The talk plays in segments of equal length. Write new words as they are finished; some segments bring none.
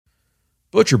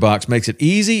ButcherBox makes it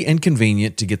easy and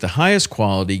convenient to get the highest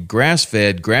quality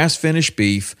grass-fed, grass-finished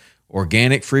beef,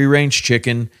 organic free-range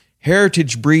chicken,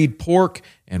 heritage breed pork,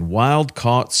 and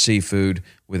wild-caught seafood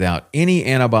without any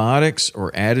antibiotics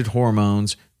or added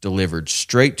hormones, delivered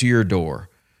straight to your door.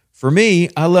 For me,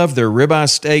 I love their ribeye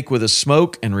steak with a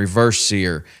smoke and reverse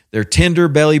sear, their tender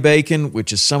belly bacon,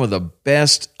 which is some of the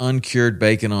best uncured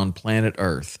bacon on planet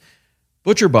Earth.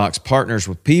 ButcherBox partners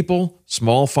with people,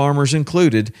 small farmers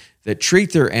included, that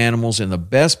treat their animals in the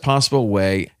best possible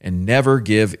way and never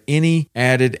give any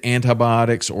added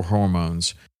antibiotics or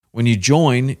hormones. When you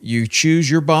join, you choose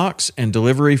your box and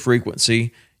delivery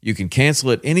frequency. You can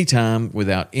cancel at any time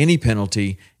without any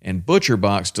penalty, and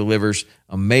ButcherBox delivers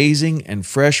amazing and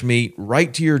fresh meat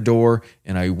right to your door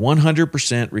in a 100%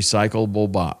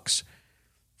 recyclable box.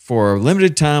 For a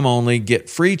limited time only,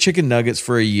 get free chicken nuggets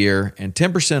for a year and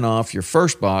 10% off your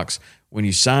first box when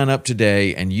you sign up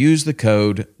today and use the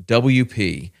code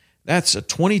WP. That's a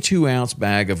 22-ounce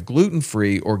bag of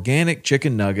gluten-free organic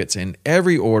chicken nuggets in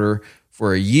every order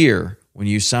for a year when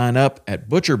you sign up at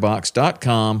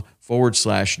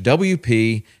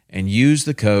butcherbox.com/WP and use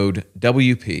the code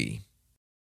WP.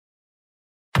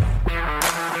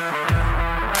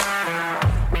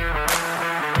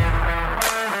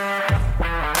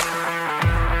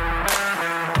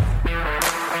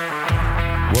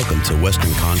 Welcome to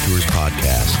Western Contours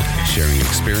Podcast, sharing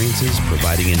experiences,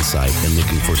 providing insight, and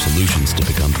looking for solutions to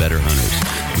become better hunters.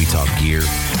 We talk gear,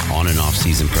 on and off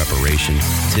season preparation,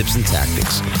 tips and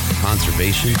tactics,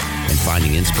 conservation, and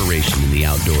finding inspiration in the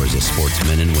outdoors as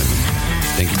sportsmen and women.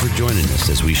 Thank you for joining us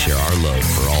as we share our love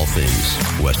for all things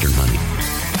Western hunting.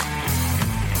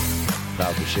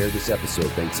 Proud to share this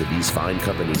episode thanks to these fine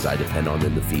companies I depend on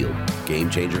in the field. Game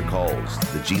Changer Calls.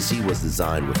 The GC was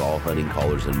designed with all hunting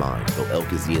callers in mind. Though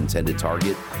elk is the intended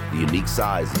target, the unique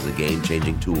size is a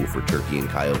game-changing tool for turkey and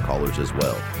coyote callers as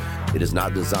well. It is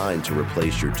not designed to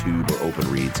replace your tube or open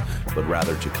reeds, but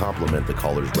rather to complement the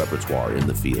caller's repertoire in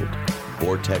the field.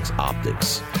 Vortex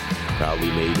Optics. Proudly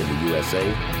made in the USA,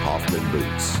 Hoffman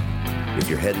Boots. If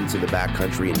you're heading to the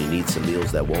backcountry and you need some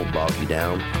meals that won't bog you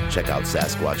down, check out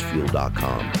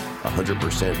SasquatchFuel.com.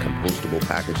 100% compostable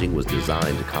packaging was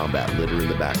designed to combat litter in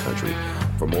the backcountry.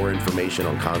 For more information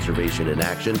on conservation in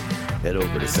action, head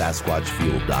over to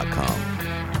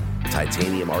SasquatchFuel.com.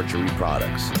 Titanium Archery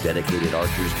Products. Dedicated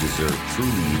archers deserve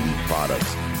truly unique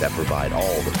products that provide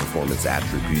all the performance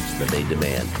attributes that they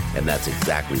demand, and that's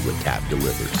exactly what TAP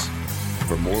delivers.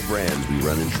 For more brands we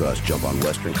run and trust, jump on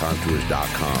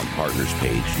westerncontours.com partners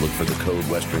page. Look for the code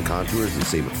Western Contours and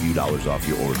save a few dollars off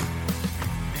your order.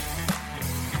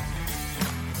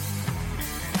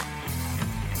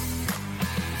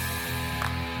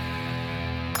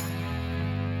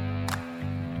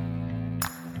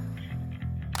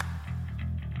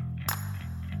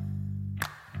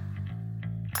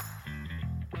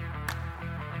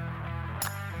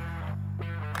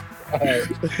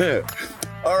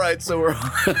 All right, so we're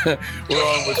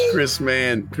on with Chris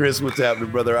Mann. Chris, what's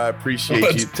happening, brother? I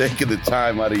appreciate you taking the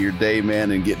time out of your day, man,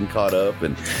 and getting caught up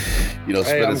and,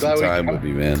 spending some time with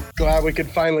me, man. Glad we could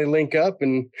finally link up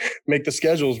and make the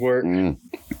schedules work.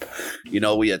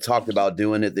 We had talked about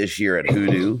doing it this year at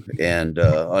Hoodoo, and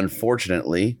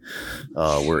unfortunately,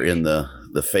 we're in the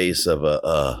face of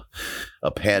a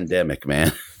pandemic,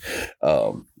 man.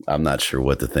 I'm not sure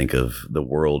what to think of the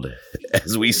world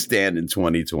as we stand in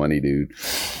 2020, dude.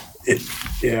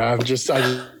 I just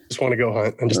want to go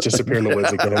hunt and just disappear in the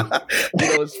woods again.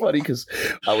 It's funny because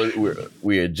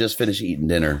we had just finished eating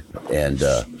dinner and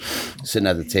sitting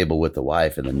at the table with the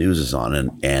wife, and the news is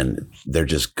on, and they're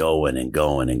just going and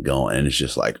going and going, and it's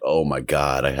just like, oh my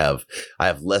God, I have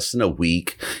less than a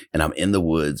week, and I'm in the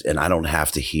woods, and I don't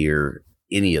have to hear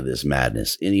any of this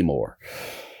madness anymore.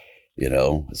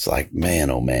 It's like, man,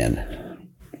 oh man,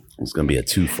 it's going to be a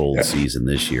twofold season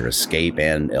this year, escape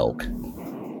and elk.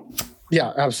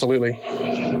 Yeah, absolutely.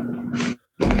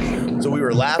 So we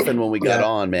were laughing when we got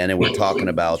on, man, and we're talking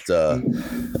about,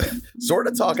 sort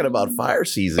of talking about fire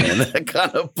season, and that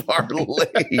kind of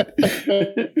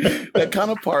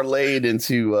parlayed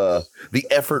into the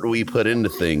effort we put into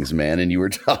things, man. And you were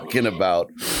talking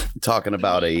about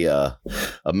a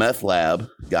meth lab.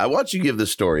 I want you to give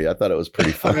this story. I thought it was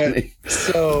pretty funny. Right.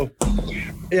 So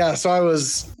I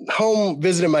was home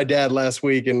visiting my dad last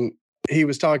week, and he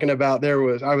was talking about I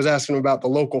was asking him about the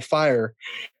local fire.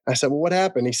 I said, well, what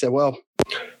happened? He said, well,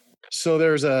 so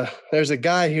there's a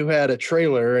guy who had a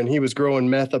trailer, and he was growing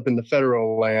meth up in the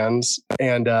federal lands.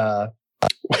 And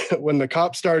when the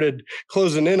cops started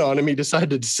closing in on him, he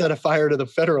decided to set a fire to the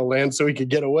federal land so he could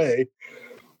get away.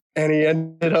 And he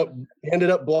ended up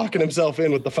blocking himself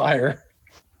in with the fire.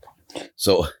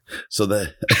 So So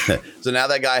so now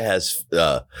that guy has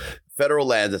federal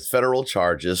land, that's federal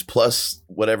charges plus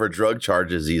whatever drug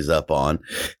charges he's up on.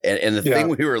 And the thing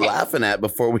we were laughing at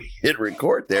before we hit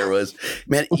record there was,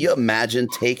 man, you imagine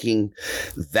taking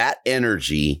that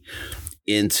energy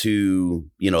into,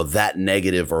 that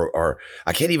negative or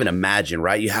I can't even imagine,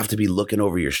 right? You have to be looking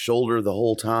over your shoulder the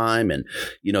whole time and,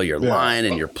 you're lying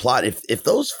and you're plotting. If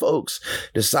those folks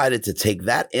decided to take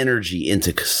that energy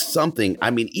into something, I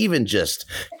mean, even just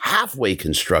halfway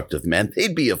constructive, man,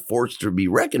 they'd be a force to be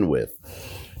reckoned with.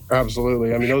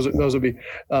 Absolutely. I mean, those would be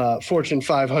Fortune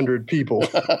 500 people.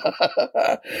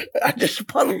 I just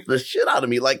puddled the shit out of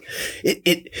me. Like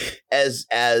it as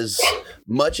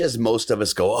much as most of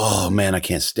us go, oh man, I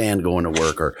can't stand going to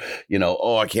work, or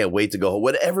oh, I can't wait to go.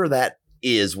 Whatever that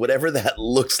is, whatever that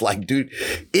looks like, dude,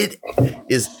 it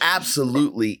is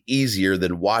absolutely easier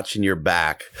than watching your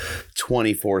back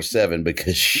 24/7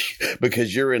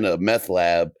 because you're in a meth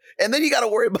lab. And then you got to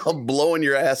worry about blowing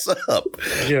your ass up.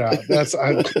 Yeah, it's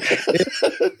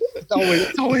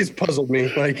always puzzled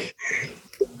me. Like,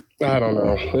 I don't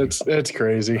know. It's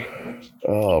crazy.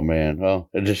 Oh man. Well,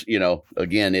 it just,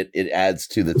 again, it adds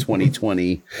to the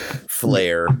 2020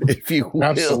 flair, if you will.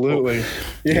 Absolutely.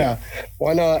 Yeah.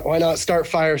 Why not start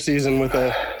fire season with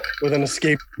an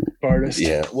escape artist?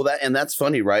 Yeah. Well, that's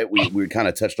funny, right? We kind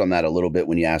of touched on that a little bit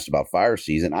when you asked about fire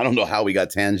season. I don't know how we got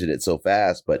tangented so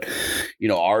fast, but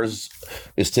ours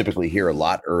is typically here a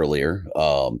lot earlier.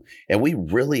 And we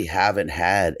really haven't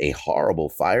had a horrible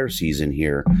fire season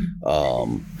here.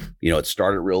 It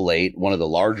started real late. One of the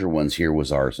larger ones here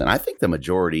was arson. I think the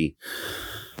majority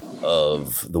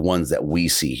of the ones that we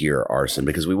see here are arson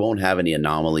because we won't have any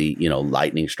anomaly,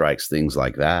 lightning strikes, things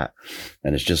like that.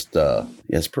 And it's just,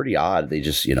 it's pretty odd. They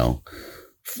just,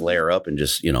 flare up and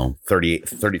just,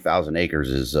 30,000 acres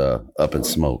is up in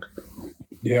smoke.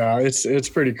 Yeah, it's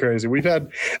pretty crazy. We've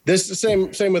had this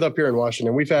same with up here in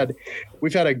Washington. We've had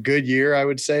a good year, I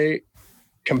would say,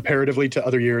 comparatively to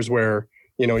other years where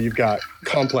you've got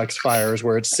complex fires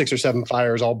where it's 6 or 7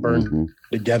 fires all burned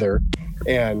together.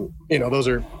 And,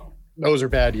 those are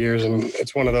bad years. And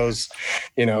it's one of those,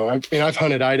 I've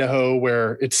hunted Idaho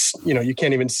where it's, you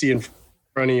can't even see in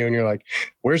front of you and you're like,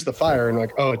 where's the fire? And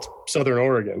like, oh, it's Southern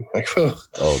Oregon. Like, oh,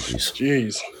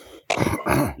 jeez.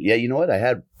 Yeah. You know what? I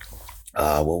had,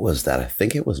 what was that? I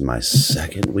think it was my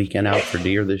second weekend out for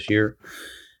deer this year.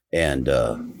 And,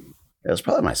 it was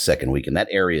probably my second week, and that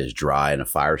area is dry and a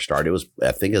fire started.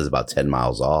 I think it was about 10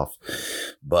 miles off,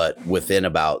 but within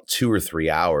about 2 or 3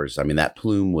 hours, I mean, that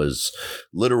plume was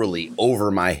literally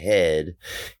over my head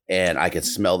and I could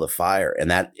smell the fire.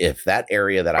 And if that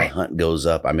area that I hunt goes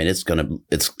up, I mean, it's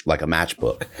like a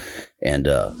matchbook. And,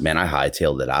 man, I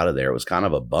hightailed it out of there. It was kind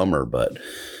of a bummer, but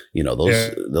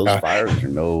those fires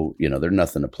are they're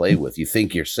nothing to play with. You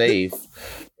think you're safe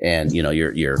and,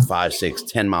 you're 5, 6,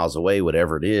 10 miles away,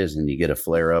 whatever it is. And you get a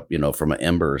flare up, from an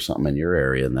ember or something in your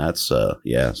area. And that's,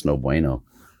 it's no bueno.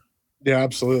 Yeah,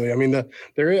 absolutely. I mean,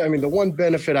 the one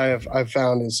benefit I've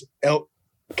found is elk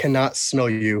cannot smell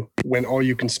you when all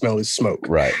you can smell is smoke.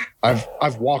 Right.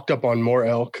 I've walked up on more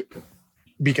elk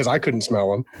because I couldn't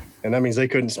smell them, and that means they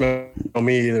couldn't smell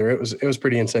me either. It was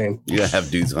pretty insane. You gotta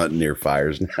have dudes hunting near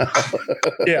fires now.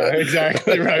 Yeah,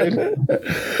 exactly right.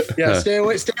 Yeah, stay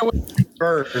away from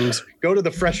burns. Go to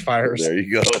the fresh fires. There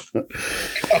you go.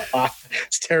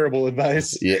 It's terrible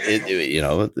advice. Yeah,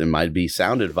 it might be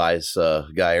sound advice.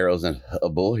 Guy arrows and a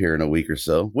bull here in a week or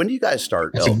so. When do you guys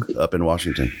start elk up in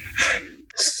Washington?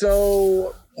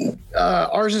 So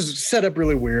ours is set up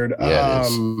really weird. Yeah,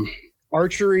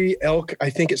 archery elk, I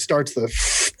think it starts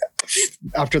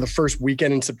after the first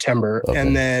weekend in September. Okay.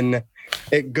 And then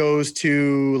it goes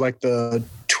to like the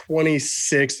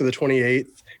 26th or the 28th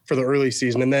for the early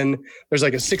season. And then there's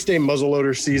like a 6-day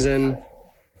muzzleloader season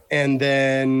and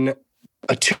then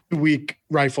a 2-week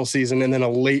rifle season and then a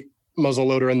late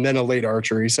muzzleloader and then a late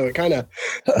archery. So it kind of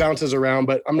bounces around,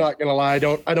 but I'm not going to lie. I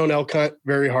don't elk hunt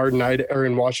very hard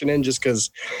in Washington just because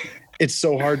it's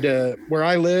so hard to where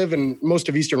I live, and most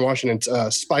of Eastern Washington,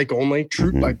 it's spike only.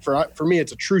 True, like for me,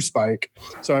 it's a true spike.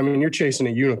 So I mean, you're chasing a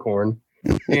unicorn,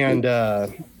 and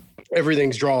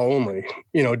everything's draw only.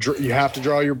 You have to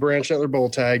draw your branch antler bull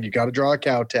tag. You got to draw a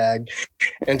cow tag,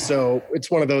 and so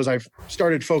it's one of those. I've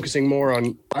started focusing more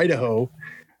on Idaho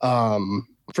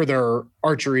for their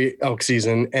archery elk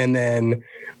season, and then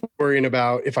worrying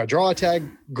about if I draw a tag,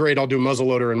 great, I'll do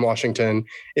muzzleloader in Washington.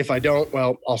 If I don't,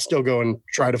 well, I'll still go and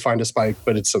try to find a spike,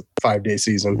 but it's a 5-day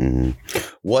season.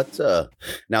 Mm-hmm. What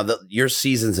now? Your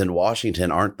seasons in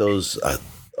Washington, aren't those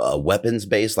weapons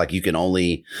based? Like you can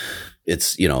only,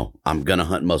 it's I'm gonna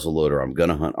hunt muzzleloader, I'm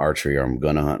gonna hunt archery, or I'm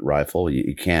gonna hunt rifle.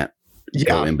 You can't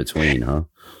go in between, huh?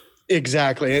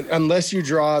 Exactly. And unless you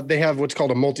draw, they have what's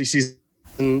called a multi-season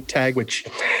tag, which,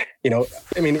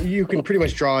 I mean, you can pretty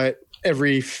much draw it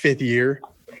every 5th year.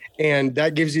 And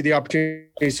that gives you the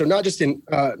opportunity. So not just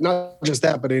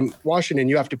that, but in Washington,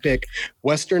 you have to pick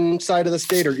western side of the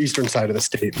state or eastern side of the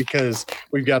state, because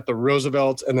we've got the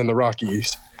Roosevelts and then the Rocky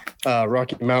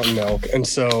Mountain elk. And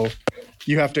so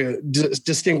you have to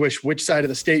distinguish which side of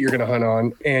the state you're going to hunt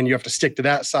on, and you have to stick to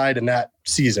that side in that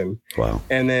season. Wow.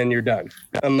 And then you're done.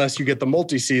 Unless you get the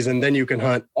multi-season, then you can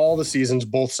hunt all the seasons,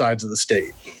 both sides of the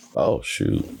state. Oh,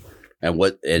 shoot. And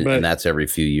and that's every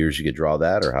few years you could draw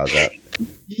that, or how's that?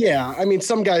 Yeah. I mean,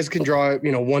 some guys can draw it,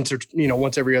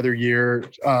 once every other year,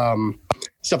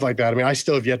 stuff like that. I mean, I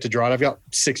still have yet to draw it. I've got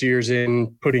 6 years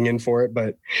in putting in for it,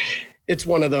 but it's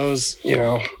one of those,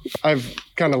 I've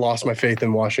kind of lost my faith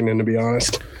in Washington, to be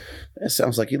honest. It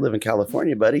sounds like you live in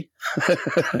California, buddy.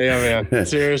 Yeah, man.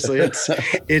 Seriously.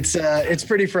 It's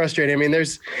pretty frustrating. I mean,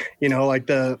 there's,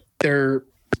 you're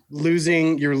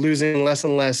losing less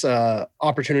and less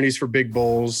opportunities for big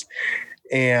bulls.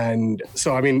 And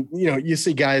so, I mean, you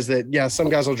see guys some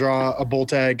guys will draw a bull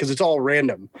tag because it's all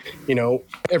random.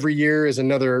 Every year is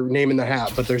another name in the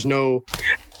hat, but there's no,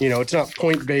 it's not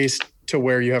point based to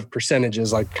where you have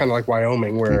percentages, kind of like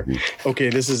Wyoming, where, okay,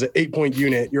 this is an 8-point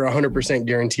unit. You're 100%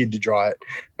 guaranteed to draw it.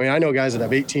 I mean, I know guys that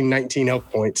have 18, 19 elk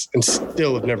points and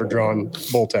still have never drawn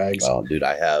bull tags. Oh, dude,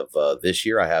 I have this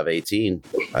year. I have 18.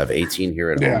 I have 18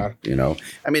 here at home.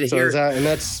 I mean, so here, and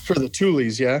that's for the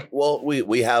Thules, yeah. Well,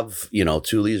 we have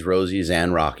Thules, Rosies,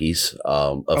 and Rockies.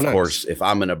 Of course, if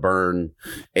I'm going to burn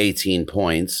 18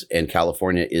 points, and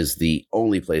California is the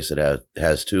only place that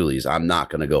has Thules, I'm not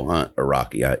going to go hunt a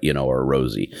Rocky, or a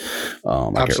Rosie.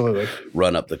 Absolutely. I could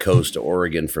run up the coast to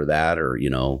Oregon for that, or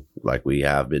like we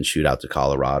have been, shoot out to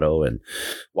Colorado. And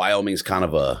Wyoming's kind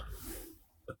of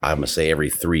I'm going to say every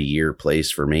 3-year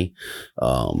place for me.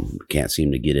 Can't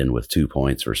seem to get in with 2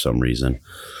 points for some reason.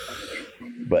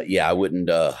 But yeah, I wouldn't,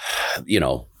 a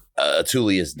Thule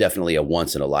is definitely a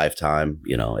once in a lifetime.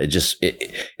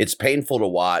 It's painful to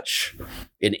watch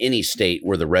in any state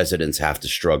where the residents have to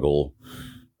struggle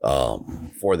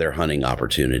for their hunting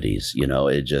opportunities.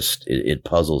 It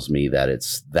puzzles me that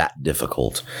it's that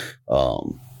difficult.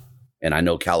 And I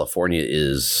know California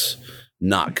is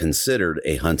not considered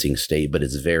a hunting state, but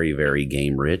it's very, very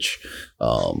game rich.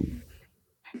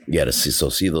 To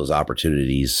see those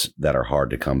opportunities that are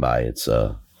hard to come by, it's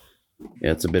a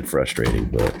bit frustrating,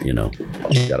 but you got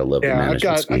to love the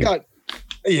management.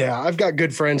 I've got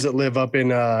good friends that live up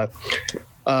in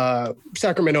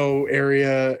Sacramento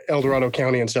area, El Dorado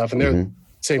County and stuff, and they're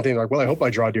same thing. Like, well, I hope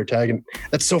I draw a deer tag, and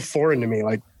that's so foreign to me.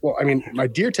 Like, well, I mean, my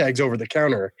deer tag's over the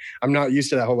counter. I'm not used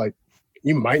to that whole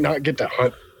you might not get to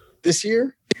hunt this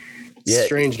year. It's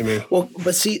strange to me. Well,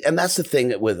 but see, and that's the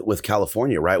thing with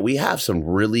California, right? We have some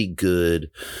really good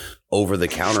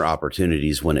over-the-counter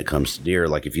opportunities when it comes to deer.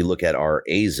 Like if you look at our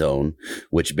A zone,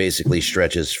 which basically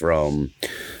stretches from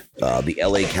the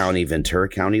LA County, Ventura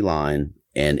County line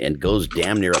and goes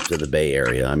damn near up to the Bay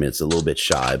Area. I mean, it's a little bit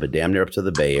shy, but damn near up to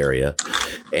the Bay Area,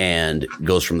 and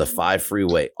goes from the 5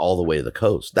 freeway all the way to the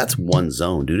coast. That's one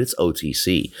zone, dude. It's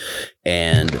OTC.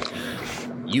 And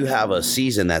you have a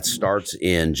season that starts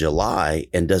in July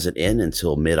and doesn't end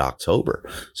until mid-October.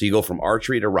 So you go from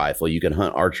archery to rifle. You can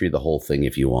hunt archery the whole thing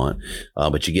if you want,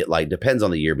 but you get depends on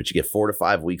the year, but you get 4 to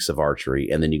 5 weeks of archery,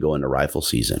 and then you go into rifle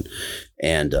season.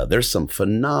 And there's some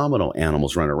phenomenal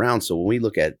animals running around. So when we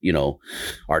look at,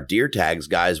 our deer tags,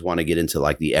 guys want to get into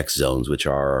the X zones, which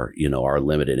are, our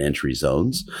limited entry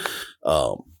zones.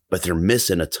 But they're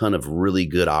missing a ton of really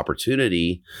good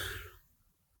opportunity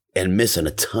and missing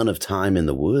a ton of time in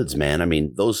the woods, man. I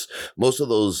mean, most of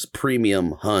those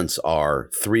premium hunts are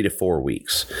 3 to 4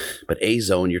 weeks, but A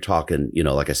zone, you're talking,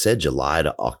 like I said, July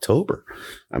to October.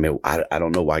 I mean, I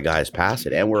don't know why guys pass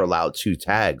it, and we're allowed 2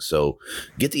 tags. So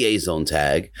get the A zone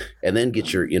tag and then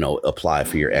get your, apply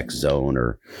for your X zone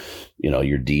or,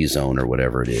 your D zone or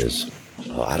whatever it is.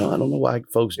 I don't know why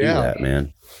folks do that,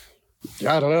 man.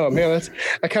 I don't know, man.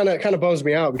 That kind of bums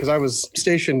me out because I was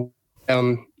stationed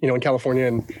in California,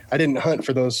 and I didn't hunt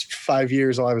for those 5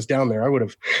 years while I was down there. I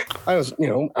was,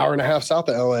 hour and a half south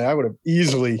of LA. I would have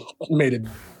easily made a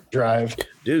drive.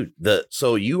 Dude,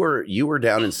 so you were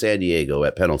down in San Diego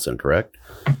at Pendleton, correct?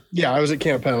 Yeah, I was at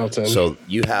Camp Pendleton. So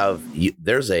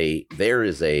there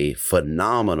is a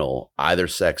phenomenal either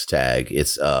sex tag.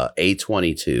 It's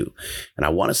A22, and I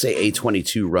want to say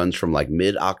A22 runs from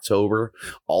mid-October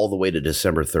all the way to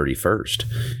December 31st.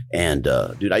 And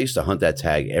dude, I used to hunt that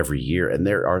tag every year, and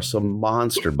there are some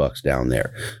monster bucks down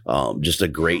there. Just a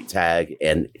great tag,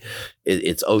 and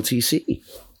it's OTC.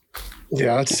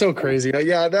 Yeah, it's so crazy.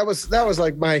 Yeah, that was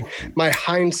like my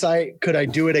hindsight. Could I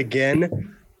do it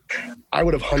again? I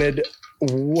would have hunted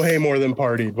way more than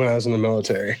partied when I was in the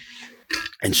military.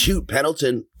 And shoot,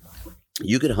 Pendleton,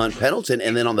 you could hunt Pendleton,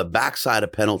 and then on the backside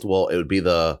of Pendleton, well, it would be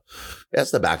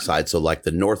that's the backside. So like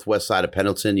the northwest side of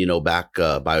Pendleton, back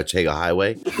by Otega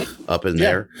Highway, up in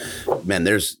there. Man,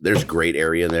 there's great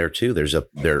area there too.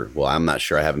 Well, I'm not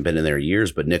sure. I haven't been in there in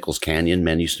years, but Nichols Canyon,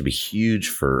 man, used to be huge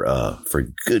for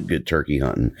good turkey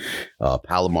hunting.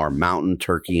 Palomar Mountain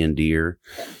turkey and deer.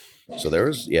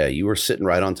 So you were sitting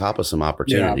right on top of some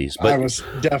opportunities. Yeah, but I was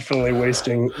definitely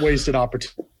wasted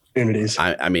opportunities.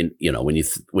 I mean,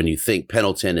 when you think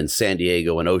Pendleton and San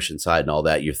Diego and Oceanside and all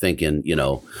that, you're thinking,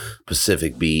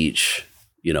 Pacific Beach.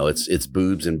 It's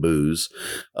boobs and booze.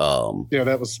 Yeah,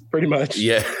 that was pretty much.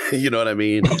 Yeah, you know what I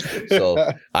mean.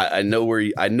 So I know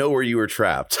where you were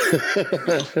trapped.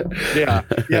 Yeah.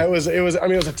 It was. I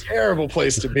mean, it was a terrible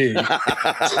place to be.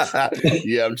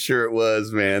 Yeah, I'm sure it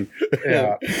was, man.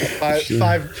 Yeah,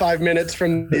 5 minutes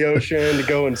from the ocean to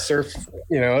go and surf.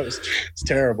 It's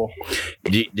terrible.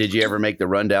 Did you ever make the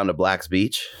run down to Black's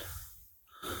Beach?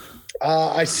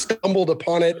 I stumbled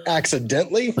upon it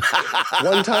accidentally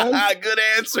one time. Good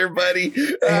answer, buddy.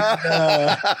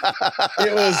 And,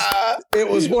 it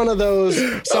was one of those,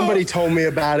 somebody told me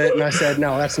about it and I said,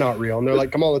 no, that's not real. And they're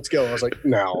like, come on, let's go. I was like,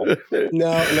 no. And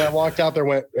I walked out there and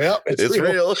went, yep, it's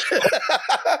real.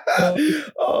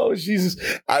 Oh, Jesus.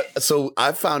 So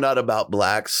I found out about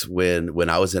Blacks when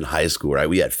I was in high school, right?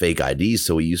 We had fake IDs.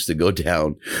 So we used to go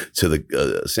down to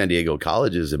the San Diego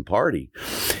colleges and party.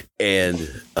 And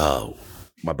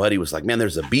my buddy was like, man,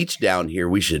 there's a beach down here.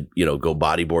 We should, go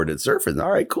bodyboard and surfing.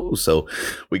 All right, cool. So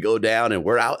we go down and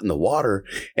we're out in the water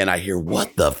and I hear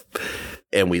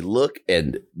and we look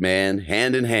and man,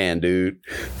 hand in hand, dude,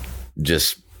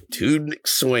 just two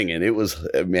swinging. It was,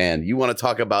 man, you want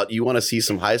to see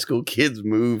some high school kids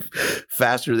move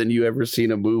faster than you ever seen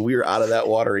them move. We were out of that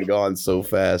water and gone so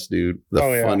fast, dude.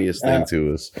 Funniest thing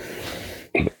to us.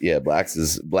 Yeah, Blacks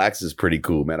is pretty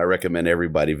cool, man. I recommend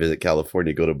everybody visit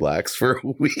California, go to Blacks for a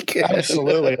weekend.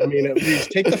 Absolutely. I mean, at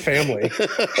least take the family.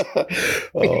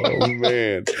 Oh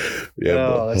man,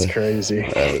 yeah. That's crazy.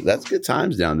 That's good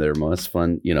times down there, man. It's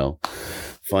fun,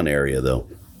 fun area though.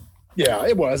 Yeah,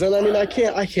 it was, and I mean, I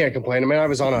can't complain. I mean, I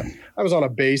was on a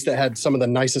base that had some of the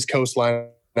nicest coastline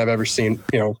I've ever seen.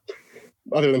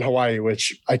 Other than Hawaii,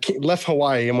 which I left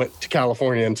Hawaii and went to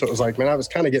California, and so it was like, man, I was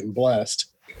kind of getting blessed.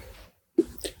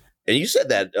 And you said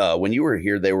that when you were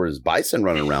here, there was bison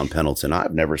running around Pendleton.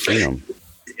 I've never seen them.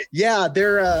 Yeah,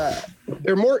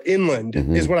 they're more inland,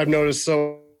 is what I've noticed.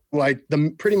 So like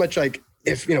pretty much like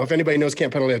if anybody knows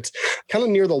Camp Pendleton, it's kind of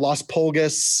near the Las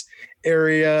Pulgas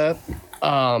area.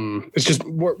 It's just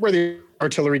where the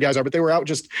artillery guys are, but they were out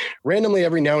just randomly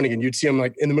every now and again. You'd see them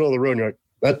like in the middle of the road, and you're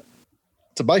like,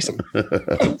 that's a bison.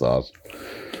 That's awesome.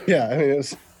 Yeah, I mean,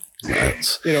 it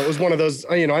was one of those,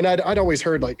 and I'd always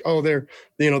heard like, oh, they're,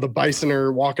 the bison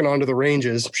are walking onto the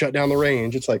ranges, shut down the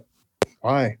range. It's like,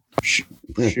 why? Shoot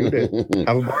it.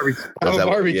 Have a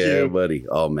barbecue. Yeah, buddy.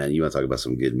 Oh man, you want to talk about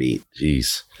some good meat?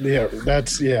 Jeez. Yeah,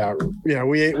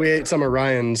 we ate some of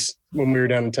Ryan's when we were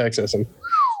down in Texas, and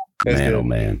man, oh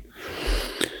man.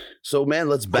 So man,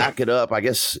 let's back it up. I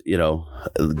guess,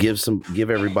 give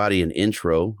everybody an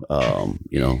intro. I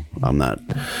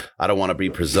don't want to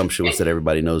be presumptuous that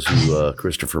everybody knows who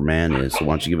Christopher Mann is. So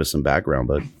why don't you give us some background,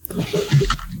 bud?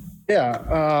 Yeah.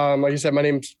 Like you said, my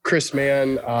name's Chris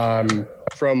Mann.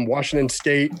 From Washington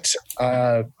State.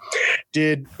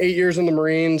 Did 8 years in the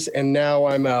Marines, and now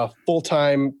I'm a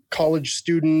full-time college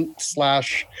student /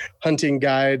 hunting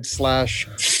guide /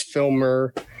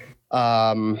 filmer.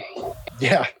 I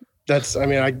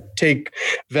take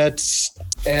vets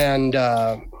and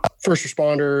first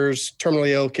responders,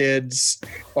 terminally ill kids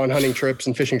on hunting trips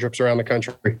and fishing trips around the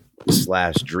country.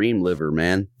 / dream liver,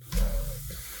 man.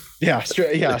 Yeah, /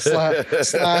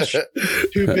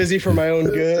 too busy for my own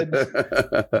good.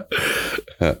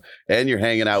 And you're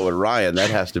hanging out with Ryan.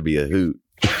 That has to be a hoot.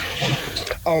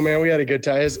 Oh man, we had a good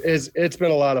time. It's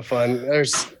been a lot of fun.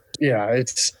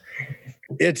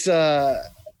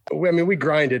 We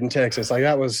grinded in Texas. Like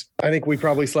that was, I think we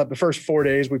probably slept the first 4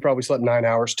 days. We probably slept 9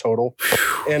 hours total.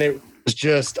 And it was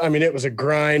just, it was a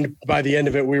grind. By the end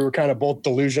of it, we were kind of both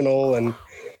delusional and,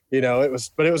 it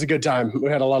was a good time. We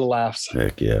had a lot of laughs.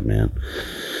 Heck yeah, man.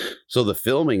 So the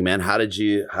filming, man, how did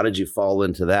you fall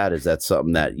into that? Is that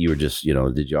something that you were just,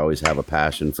 did you always have a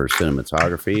passion for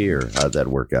cinematography, or how did that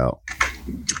work out?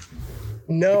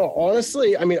 No,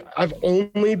 honestly, I've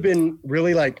only been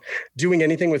really like doing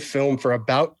anything with film for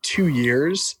about 2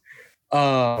 years.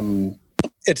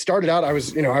 it started out, I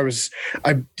set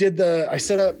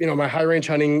up, my high range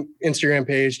hunting Instagram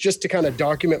page just to kind of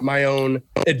document my own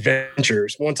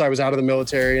adventures once I was out of the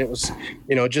military. And it was,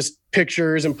 just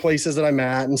pictures and places that I'm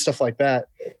at and stuff like that.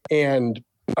 And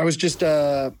I was just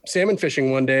salmon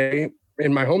fishing one day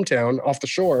in my hometown off the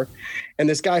shore. And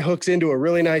this guy hooks into a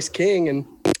really nice king and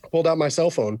pulled out my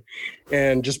cell phone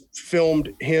and just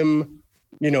filmed him,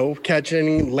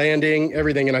 catching, landing,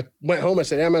 everything. And I went home. I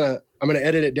said, I'm going to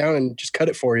edit it down and just cut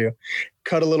it for you.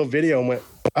 Cut a little video and went,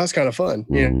 that was kind of fun,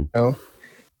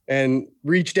 and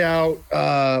reached out,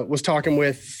 was talking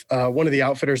with one of the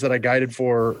outfitters that I guided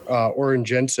for, Orrin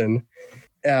Jensen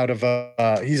out of,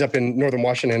 he's up in Northern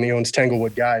Washington. He owns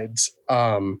Tanglewood Guides.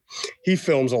 He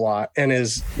films a lot and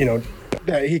is,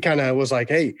 that he kind of was like,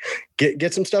 hey,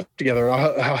 get some stuff together.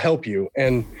 I'll help you.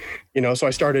 And, so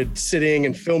I started sitting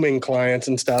and filming clients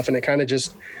and stuff, and it kind of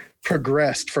just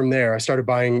progressed from there. I started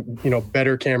buying,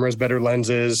 better cameras, better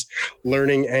lenses,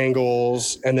 learning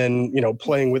angles, and then,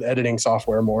 playing with editing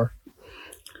software more.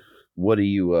 What are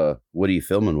you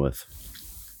filming with?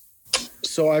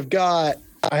 So I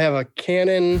have a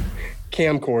Canon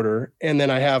camcorder, and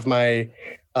then I have my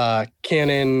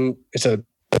Canon, it's a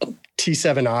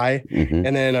T7i. Mm-hmm.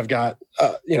 And then I've got,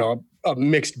 a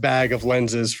mixed bag of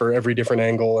lenses for every different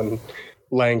angle and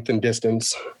length and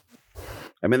distance.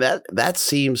 I mean, that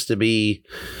seems to be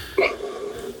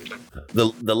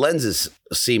the lenses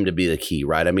seem to be the key,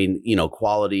 right? I mean,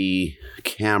 quality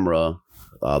camera,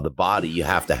 the body, you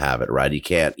have to have it, right? You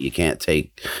can't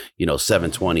take,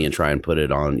 720 and try and put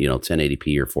it on,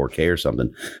 1080p or 4K or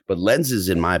something. But lenses,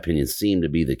 in my opinion, seem to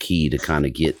be the key to kind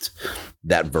of get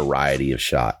that variety of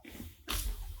shot.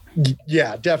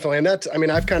 Yeah, definitely.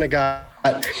 And I've kind of got,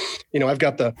 I've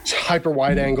got the hyper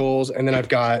wide angles, and then I've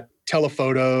got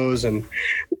telephotos and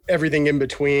everything in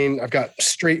between. I've got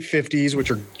straight 50s, which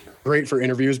are great for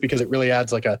interviews because it really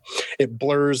adds it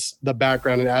blurs the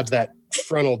background and adds that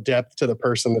frontal depth to the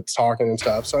person that's talking and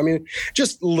stuff. So,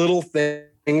 just little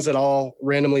things that I'll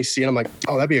randomly see, and I'm like,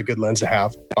 oh, that'd be a good lens to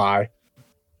have. Bye.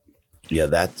 Yeah,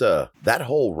 that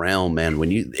whole realm, man,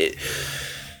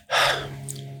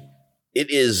 it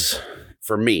is,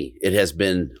 for me, it has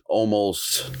been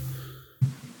almost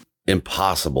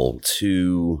impossible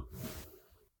to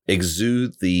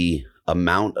exude the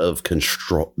amount of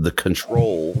control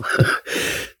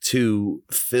to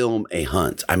film a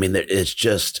hunt. I mean,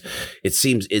 it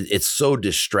seems it's so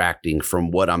distracting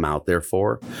from what I'm out there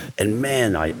for. And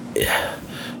man,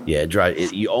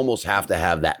 you almost have to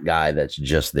have that guy that's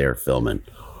just there filming.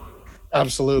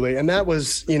 Absolutely. And that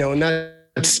was, and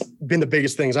that's been the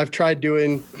biggest things I've tried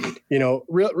doing,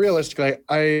 realistically.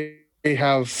 I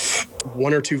have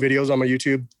 1 or 2 videos on my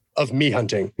YouTube of me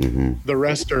hunting. Mm-hmm. The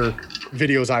rest are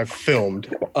videos I've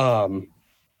filmed.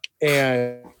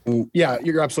 And yeah,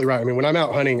 you're absolutely right. I mean, when I'm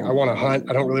out hunting, I want to hunt.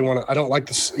 I don't like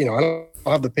this, I don't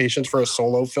have the patience for a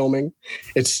solo filming.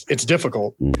 It's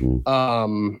difficult.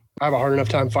 Mm-hmm. I have a hard enough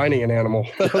time finding an animal,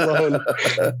 let alone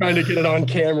trying to get it on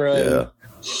camera. Yeah.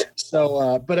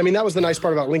 So, but that was the nice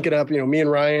part about Link It Up. Me and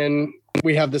Ryan,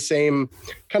 we have the same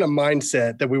kind of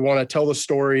mindset that we want to tell the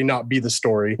story, not be the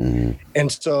story. Mm-hmm.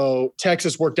 And so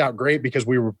Texas worked out great because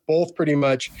we were both pretty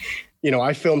much,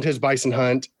 I filmed his bison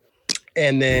hunt,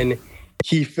 and then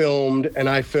he filmed and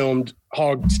I filmed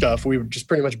hog stuff. We would just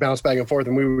pretty much bounce back and forth,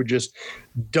 and we would just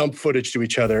dump footage to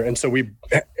each other. And so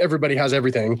everybody has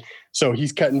everything. So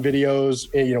he's cutting videos,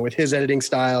 with his editing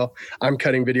style. I'm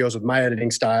cutting videos with my editing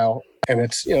style. And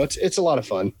it's a lot of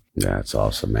fun. Yeah, it's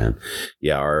awesome, man.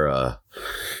 Yeah, our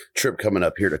trip coming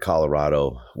up here to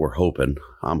Colorado,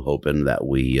 I'm hoping that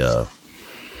we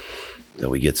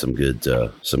get some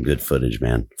good footage,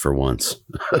 man, for once.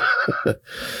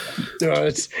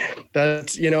 That's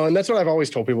and that's what I've always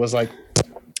told people is like,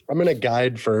 I'm going to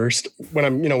guide first when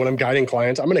I'm guiding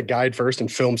clients. I'm going to guide first and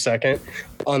film second,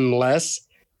 unless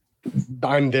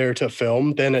I'm there to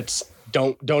film. Then it's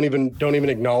don't even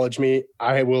acknowledge me.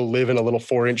 I will live in a little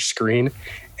 4-inch screen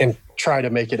and try to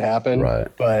make it happen. Right.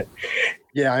 But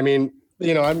yeah, I'm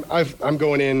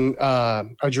going in. I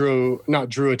not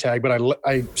drew a tag, but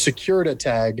I secured a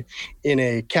tag in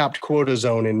a capped quota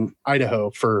zone in Idaho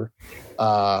for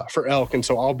elk, and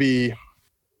so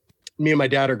me and my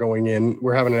dad are going in.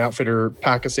 We're having an outfitter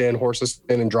pack us in, horse us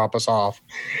in, and drop us off.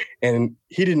 And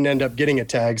he didn't end up getting a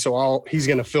tag, so he's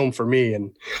going to film for me,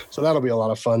 and so that'll be a lot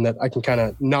of fun. That I can kind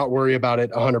of not worry about it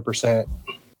 100%.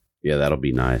 Yeah, that'll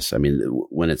be nice. I mean,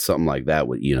 when it's something like that,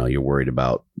 you're worried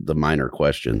about the minor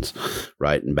questions,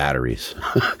 right? And batteries.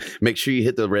 Make sure you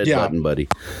hit the red button, buddy.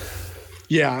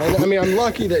 Yeah. And I'm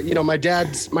lucky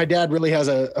that, my dad really has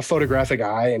a photographic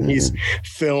eye, and he's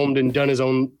filmed and done his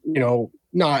own,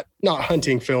 not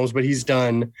hunting films, but he's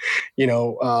done,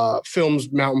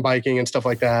 films, mountain biking and stuff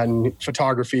like that, and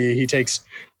photography. He takes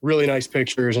really nice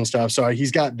pictures and stuff. So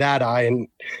he's got that eye. And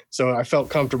so I felt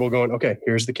comfortable going, okay,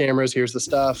 here's the cameras, here's the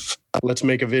stuff. Let's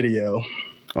make a video.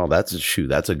 Oh, that's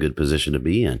a good position to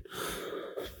be in.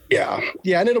 Yeah.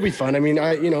 Yeah. And it'll be fun. I mean,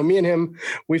 me and him,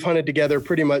 we've hunted together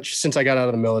pretty much since I got out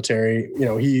of the military.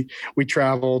 We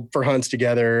traveled for hunts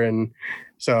together. And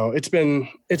so it's been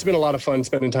a lot of fun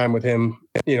spending time with him,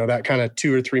 that kind of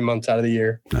 2 or 3 months out of the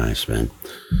year. Nice, man.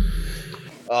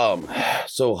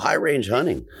 So high range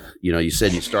hunting, you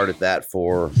said you started that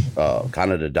for,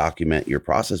 kind of to document your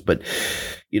process, but,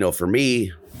 for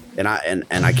me, and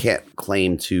I can't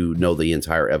claim to know the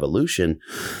entire evolution,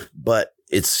 but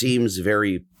it seems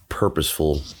very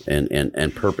purposeful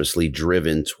and purposely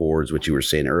driven towards what you were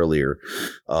saying earlier,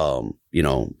 kind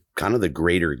of the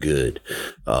greater good,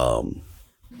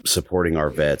 supporting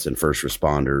our vets and first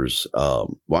responders.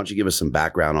 Why don't you give us some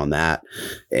background on that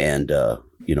and,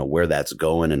 where that's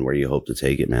going and where you hope to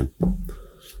take it, man?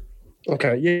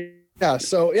 Okay. Yeah.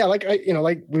 So like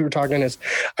we were talking, is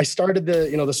I started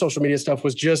the social media stuff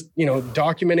was just,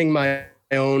 documenting my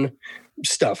own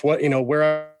stuff,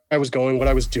 where I was going, what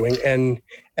I was doing. And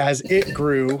as it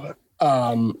grew,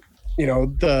 the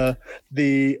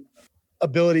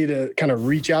ability to kind of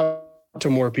reach out to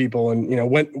more people. And,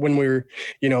 when we're,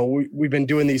 we've been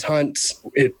doing these hunts,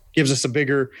 it gives us a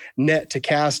bigger net to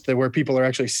cast where people are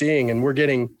actually seeing. And we're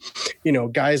getting,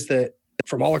 guys that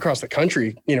from all across the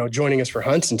country, joining us for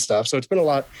hunts and stuff. So it's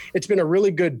been a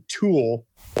really good tool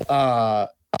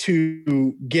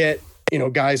to get,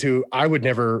 guys who I would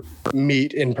never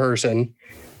meet in person,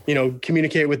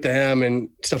 communicate with them and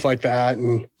stuff like that.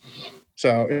 And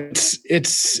so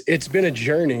it's been a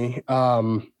journey.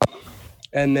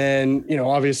 And then,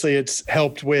 obviously it's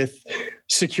helped with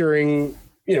securing,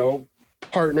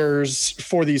 partners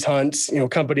for these hunts,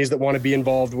 companies that want to be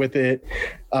involved with it,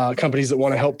 companies that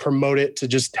want to help promote it to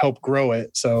just help grow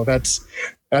it. So that's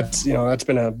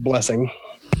been a blessing.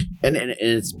 And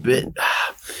it's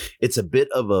a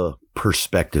bit of a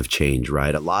perspective change,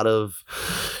 right? A lot of,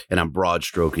 and I'm broad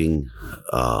stroking,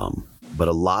 but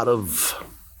a lot of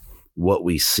what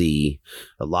we see,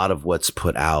 a lot of what's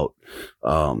put out,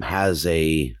 has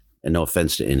and no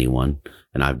offense to anyone,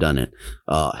 and I've done it,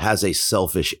 has a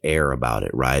selfish air about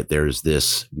it, right? There's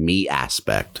this me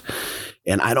aspect,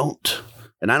 and I don't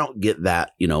get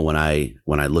that, when I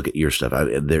look at your stuff.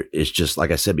 It's just like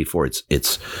I said before,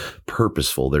 it's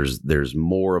purposeful. There's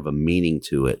more of a meaning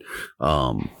to it.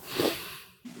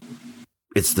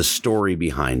 It's the story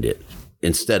behind it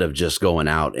instead of just going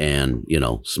out and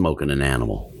smoking an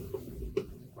animal.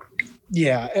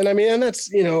 Yeah. And I mean, and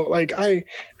that's,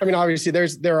 obviously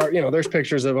there's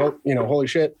pictures of, holy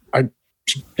shit, I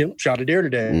shot a deer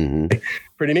today. Mm-hmm.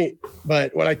 Pretty neat.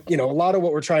 But what a lot of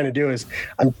what we're trying to do is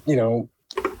I'm,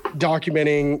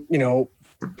 documenting,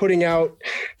 putting out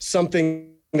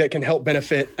something that can help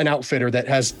benefit an outfitter that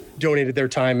has donated their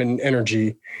time and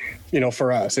energy,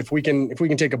 for us. If we can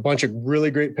take a bunch of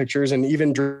really great pictures and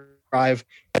even drive,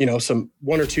 some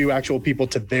 1 or 2 actual people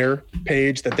to their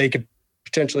page that they could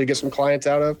potentially get some clients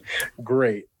out of,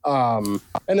 great. And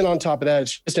then on top of that,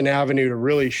 it's just an avenue to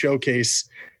really showcase,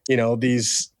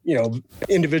 these,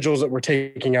 individuals that we're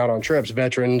taking out on trips,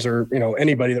 veterans or,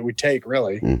 anybody that we take,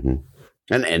 really. Mm-hmm.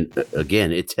 And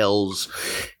again, it tells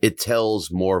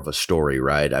more of a story,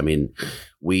 right? I mean,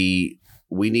 we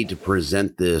need to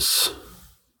present this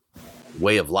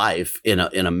way of life in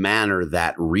a manner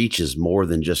that reaches more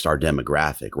than just our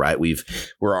demographic, right?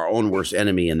 We're our own worst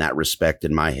enemy in that respect.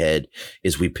 In my head,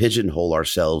 is we pigeonhole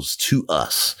ourselves to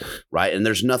us, right? And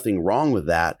there's nothing wrong with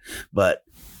that, but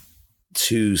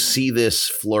to see this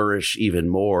flourish even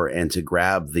more and to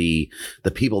grab the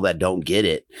people that don't get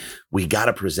it, we got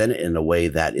to present it in a way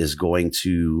that is going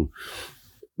to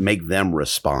make them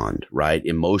respond, right?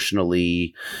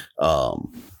 Emotionally,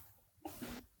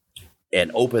 and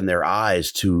open their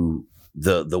eyes to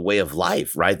the way of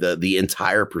life, right? The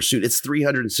entire pursuit. It's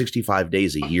 365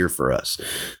 days a year for us.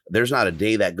 There's not a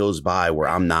day that goes by where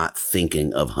I'm not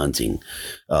thinking of hunting.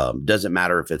 Doesn't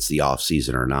matter if it's the off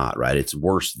season or not, right? It's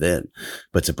worse then,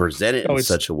 but to present it in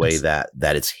such a way that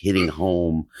it's hitting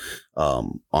home,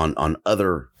 on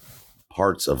other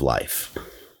parts of life.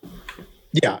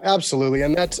 Yeah, absolutely.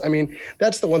 And that's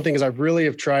the one thing is I really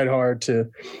have tried hard to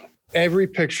every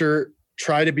picture,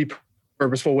 try to be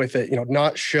purposeful with it,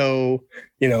 not show,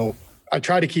 I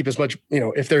try to keep as much,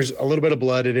 if there's a little bit of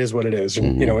blood, it is what it is.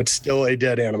 Mm-hmm. It's still a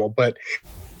dead animal. But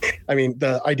I mean,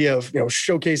 the idea of,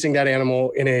 showcasing that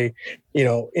animal in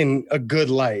in a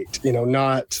good light,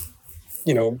 not,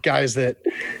 guys that,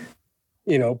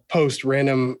 post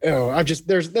random,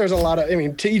 there's a lot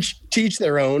of, to each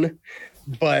their own,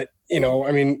 but,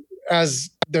 as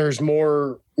there's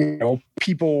more,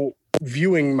 people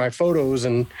viewing my photos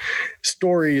and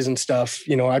stories and stuff,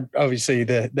 I obviously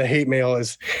the hate mail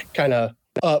is kind of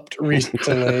upped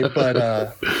recently, but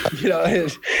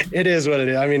it is what it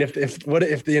is. I mean,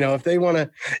 if they want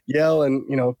to yell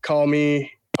and call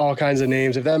me all kinds of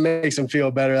names, if that makes them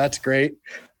feel better, that's great.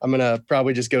 I'm gonna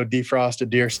probably just go defrost a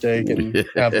deer steak and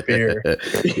have a beer.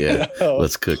 Yeah,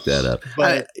 let's cook that up.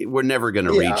 But we're never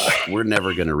gonna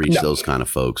reach those kind of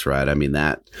folks, right? I mean,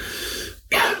 that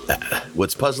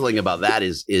what's puzzling about that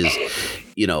is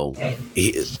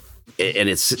and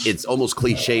it's almost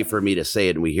cliche for me to say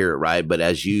it and we hear it, right? But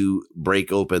as you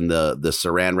break open the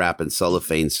saran wrap and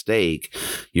cellophane steak,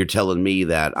 you're telling me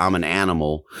that I'm an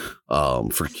animal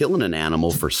for killing an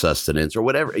animal for sustenance or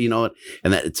whatever,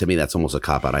 and that to me, that's almost a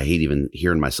cop out. I hate even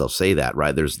hearing myself say that,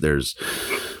 right? There's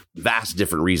vast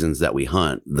different reasons that we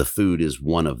hunt. The food is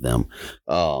one of them.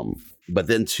 But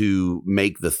then to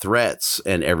make the threats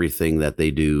and everything that they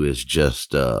do is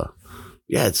just,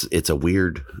 it's a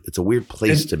weird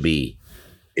place to be.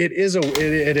 It is.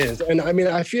 And I mean,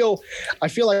 I feel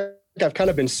like I've kind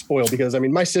of been spoiled because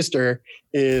my sister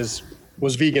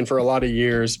was vegan for a lot of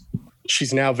years.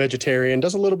 She's now vegetarian,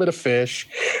 does a little bit of fish,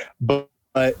 but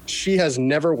she has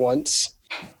never once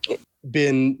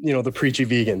been, the preachy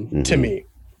vegan to me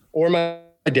or my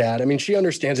dad. I mean, she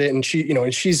understands it and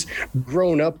she's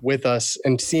grown up with us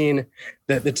and seen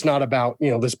that it's not about,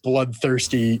 this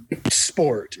bloodthirsty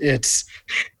sport. It's,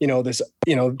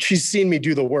 she's seen me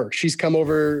do the work. She's come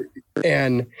over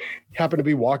and happened to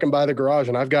be walking by the garage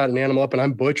and I've got an animal up and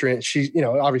I'm butchering it. She's,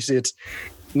 obviously it's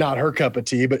not her cup of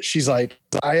tea, but she's like,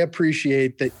 I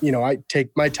appreciate that, I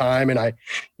take my time and I,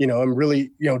 I'm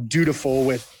really, dutiful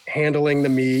with handling the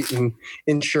meat and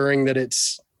ensuring that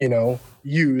it's,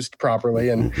 used properly.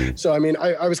 And so,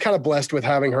 I was kind of blessed with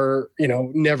having her,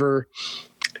 never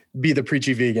be the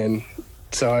preachy vegan.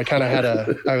 So I kind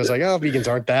of I was like, oh, vegans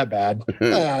aren't that bad.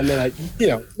 And then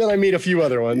I meet a few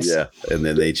other ones. Yeah. And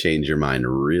then they change your mind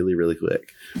really, really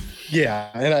quick.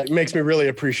 Yeah. And it makes me really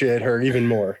appreciate her even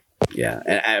more. Yeah.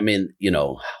 And I mean,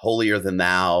 holier than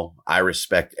thou, I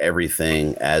respect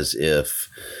everything as if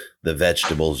the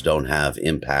vegetables don't have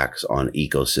impacts on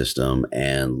ecosystem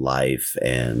and life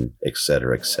and et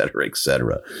cetera, et cetera, et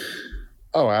cetera.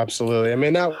 Oh, absolutely. I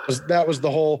mean, that was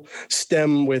the whole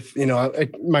stem with,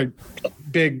 my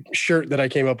big shirt that I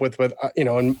came up with,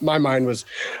 in my mind was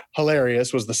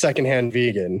hilarious, was the secondhand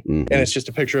vegan. And it's just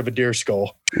a picture of a deer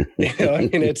skull.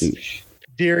 It's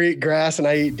deer eat grass and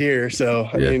I eat deer. So,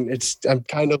 I'm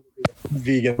kind of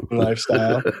vegan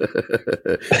lifestyle.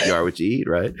 You are what you eat,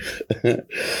 right?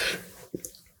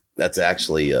 That's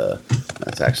actually a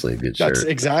good shirt. That's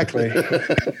exactly.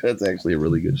 That's actually a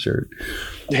really good shirt.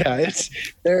 Yeah, it's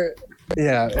there.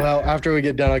 Yeah. Well, after we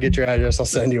get done, I'll get your address. I'll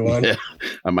send you one. Yeah,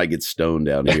 I might get stoned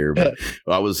down here, but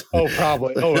I was. Oh,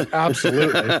 probably. Oh,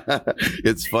 absolutely.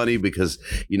 It's funny because,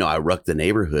 I ruck the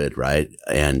neighborhood, right?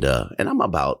 And I'm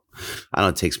about,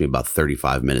 it takes me about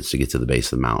 35 minutes to get to the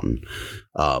base of the mountain.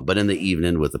 But in the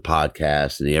evening with the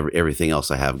podcast and everything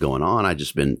else I have going on, I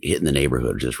just been hitting the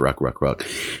neighborhood, just ruck.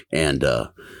 And,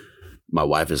 my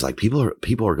wife is like, people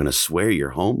are going to swear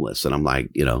you're homeless. And I'm like,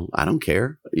 I don't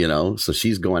care, so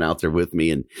she's going out there with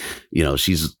me and,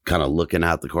 she's kind of looking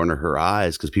out the corner of her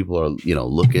eyes because people are,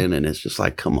 looking and it's just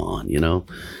like, come on,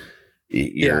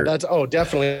 Yeah, that's,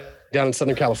 definitely down in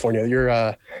Southern California.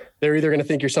 You're, they're either going to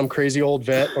think you're some crazy old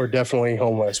vet or definitely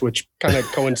homeless, which kind of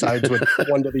coincides with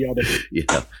one to the other.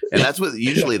 Yeah. And that's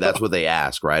what they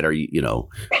ask, right? Are you,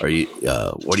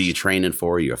 what are you training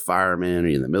for? Are you a fireman? Are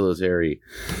you in the military?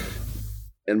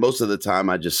 And most of the time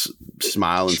I just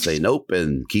smile and say, nope,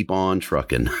 and keep on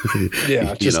trucking.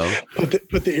 Yeah. Just put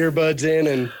the earbuds in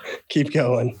and keep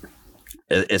going.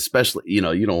 Especially, you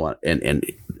don't want, and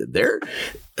they're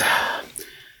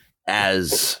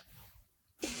as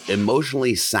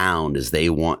emotionally sound as they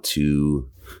want to,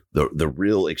 the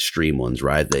real extreme ones,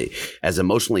 right? They as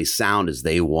emotionally sound as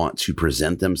they want to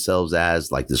present themselves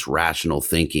as, like this rational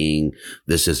thinking,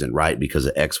 this isn't right because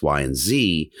of X, Y, and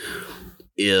Z.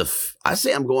 If I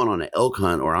say I'm going on an elk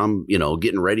hunt or I'm,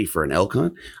 getting ready for an elk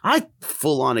hunt, I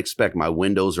full on expect my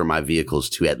windows or my vehicles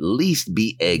to at least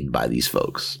be egged by these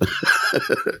folks.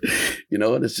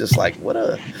 And it's just like,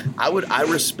 I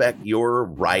respect your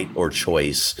right or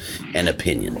choice and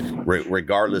opinion,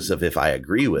 regardless of if I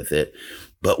agree with it,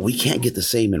 but we can't get the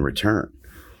same in return.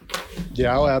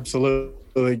 Yeah,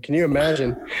 absolutely. Can you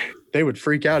imagine they would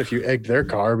freak out if you egged their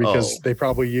car because they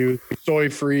probably use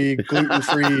soy-free,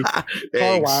 gluten-free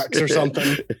car wax or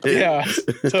something. Yeah.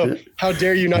 So how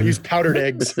dare you not use powdered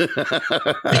eggs?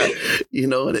 You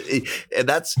know, and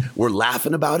that's, we're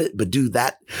laughing about it, but dude,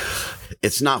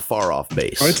 it's not far off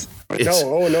base.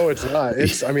 No, it's not.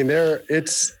 It's, I mean,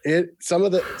 some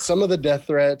of the death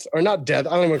threats, or not death,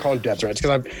 I don't even call them death threats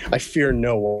because I fear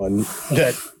no one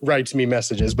that writes me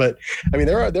messages. But I mean,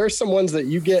 there are some ones that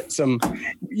you get some,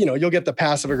 you know, you'll get the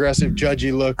passive aggressive,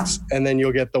 judgy looks, and then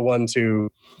you'll get the ones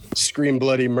who scream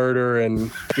bloody murder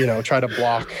and, you know, try to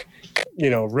block, you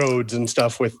know, roads and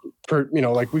stuff with, you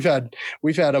know, like we've had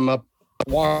them up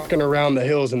walking around the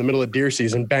hills in the middle of deer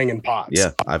season banging pots.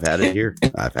 Yeah, I've had it here.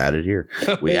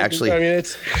 We actually, I mean,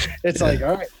 it's like,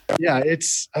 all right. Yeah,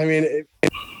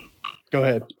 go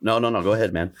ahead. No, go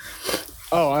ahead, man.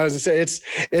 Oh, I was gonna say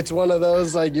it's one of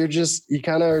those, like, you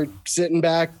kind of sitting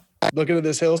back looking at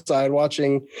this hillside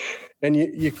watching, and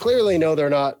you clearly know they're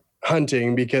not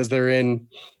hunting because they're in,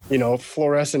 you know,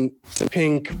 fluorescent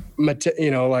pink, you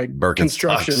know, like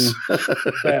construction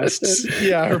vests.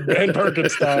 Yeah, and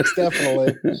Birkenstocks,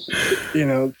 definitely. You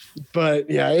know,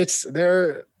 but yeah,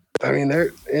 they're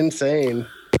insane.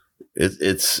 It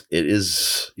is,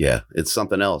 it's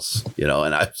something else, you know,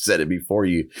 and I've said it before.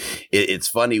 It's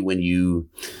funny when you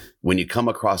come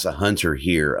across a hunter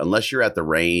here, unless you're at the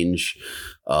range,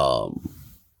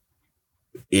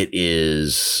 it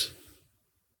is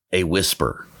a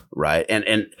whisper, right?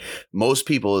 And most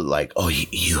people are like, oh,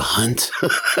 you hunt?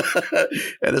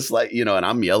 And it's like, you know, and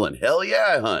I'm yelling, hell yeah,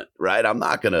 I hunt, right? I'm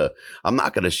not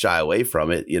gonna shy away from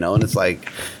it, you know. And it's like,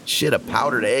 shit, a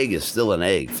powdered egg is still an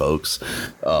egg, folks.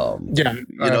 Yeah, you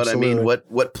know what I mean?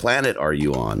 What planet are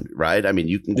you on, right? I mean,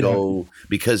 you can go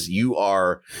because you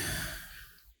are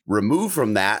removed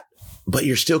from that, but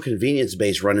you're still convenience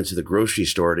based, running to the grocery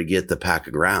store to get the pack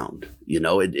of ground. You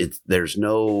know,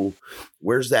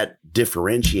 where's that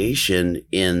differentiation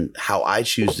in how I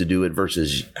choose to do it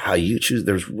versus how you choose?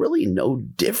 There's really no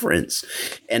difference.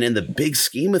 And in the big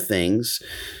scheme of things,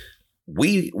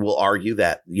 we will argue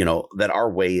that, you know, that our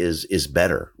way is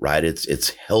better, right?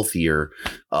 It's healthier,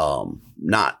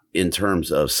 not in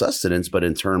terms of sustenance, but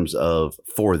in terms of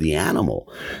for the animal.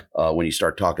 When you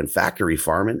start talking factory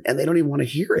farming, and they don't even want to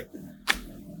hear it.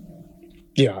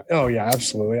 Yeah. Oh yeah,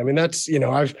 absolutely. I mean, that's, you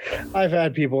know, I've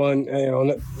had people and, you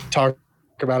know, talk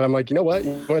about it. I'm like, you know what?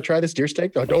 You want to try this deer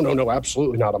steak? They're like, no,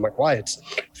 absolutely not. I'm like, why? It's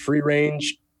free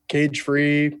range, cage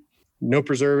free, no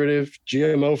preservative,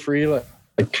 GMO free.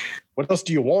 Like, what else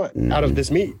do you want out of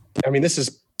this meat? I mean, this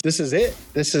is it.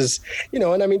 This is, you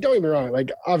know, and I mean, don't get me wrong.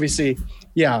 Like, obviously,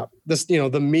 yeah, this, you know,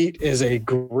 the meat is a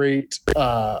great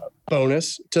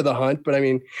bonus to the hunt, but I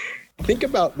mean, think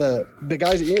about the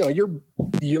guys, you know, you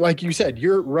like you said,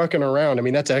 you're rucking around. I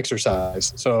mean, that's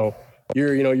exercise. So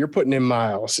you're putting in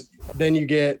miles. Then you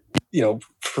get, you know,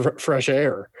 fresh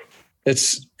air.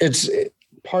 It's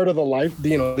part of the life,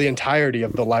 you know, the entirety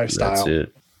of the lifestyle. That's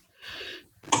it.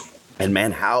 And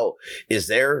man, how is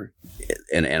there?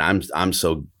 And I'm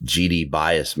so GD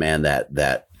biased, man,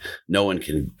 that no one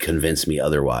can convince me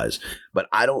otherwise. But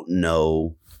I don't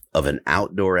know of an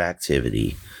outdoor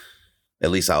activity, at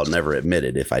least I'll never admit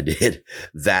it if I did,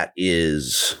 that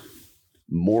is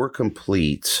more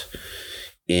complete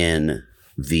in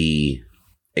the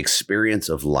experience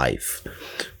of life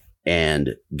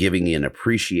and giving you an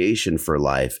appreciation for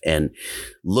life and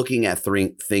looking at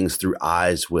things through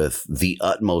eyes with the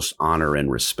utmost honor and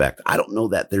respect. I don't know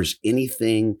that there's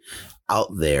anything out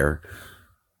there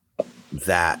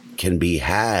that can be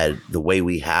had the way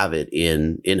we have it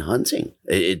in hunting.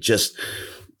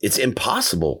 It's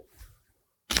impossible.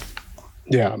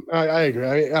 Yeah, I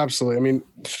agree. Absolutely. I mean,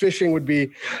 fishing would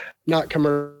be not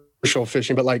commercial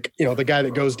fishing, but like, you know, the guy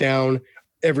that goes down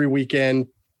every weekend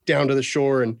down to the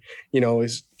shore and, you know,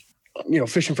 is, you know,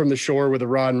 fishing from the shore with a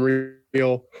rod and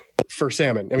reel for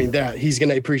salmon. I mean, that he's going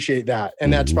to appreciate that.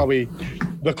 And that's probably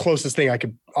the closest thing I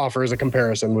could offer as a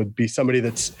comparison would be somebody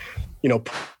that's, you know,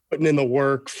 putting in the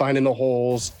work, finding the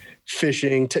holes,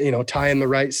 fishing, you know, tying the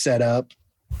right setup.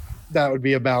 That would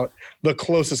be about the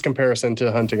closest comparison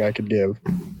to hunting I could give.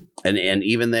 And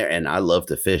even there, and I love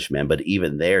to fish, man, but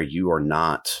even there, you are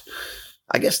not,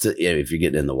 I guess if you're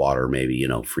getting in the water, maybe, you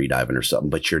know, free diving or something,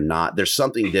 but you're not, there's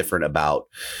something different about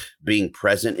being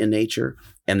present in nature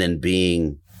and then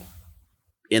being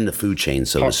in the food chain,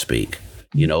 so to speak,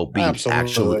 you know, being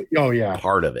actually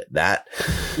part of it. That,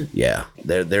 yeah,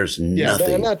 there's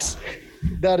nothing. And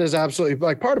that is absolutely,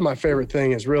 like, part of my favorite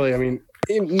thing is really, I mean,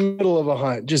 in the middle of a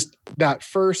hunt, just that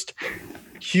first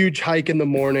huge hike in the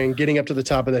morning, getting up to the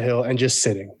top of the hill and just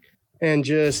sitting and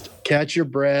just catch your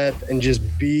breath and just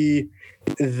be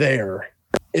there.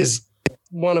 is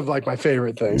one of like my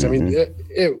favorite things. I mean,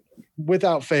 it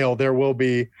without fail, there will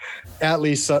be at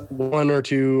least 1 or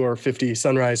 2 or 50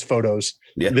 sunrise photos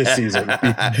this season.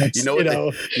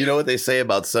 You know what they say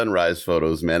about sunrise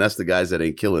photos, man? That's the guys that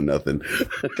ain't killing nothing.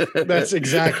 That's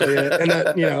exactly it. And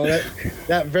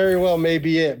that very well may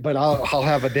be it, but I'll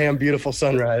have a damn beautiful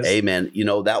sunrise. Hey man,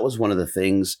 that was one of the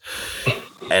things.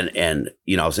 And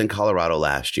I was in Colorado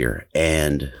last year,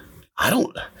 and I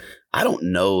don't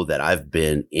know that I've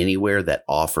been anywhere that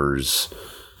offers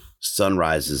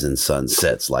sunrises and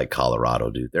sunsets like Colorado,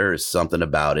 dude. There is something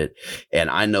about it. And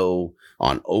I know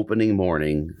on opening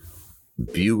morning,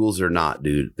 bugles or not,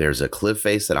 dude, there's a cliff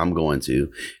face that I'm going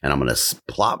to, and I'm going to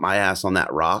plop my ass on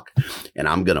that rock, and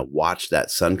I'm going to watch that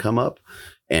sun come up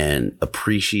and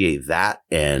appreciate that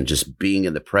and just being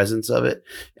in the presence of it.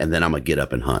 And then I'm going to get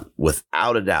up and hunt.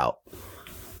 Without a doubt,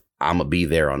 I'm going to be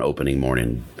there on opening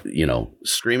morning,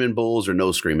 screaming bulls or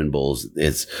no screaming bulls.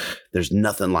 There's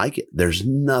nothing like it. There's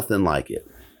nothing like it.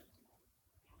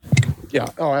 Yeah.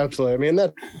 Oh, absolutely. I mean,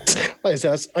 like I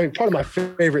said, part of my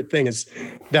favorite thing is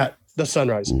that the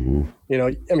sunrise,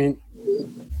 I mean,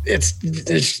 it's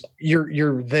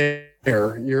you're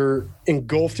there, you're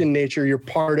engulfed in nature. You're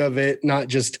part of it, not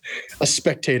just a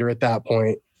spectator at that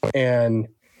point. And,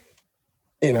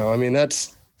 I mean,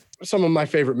 that's some of my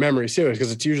favorite memories too,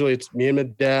 because it's me and my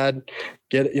dad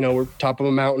we're top of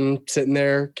a mountain sitting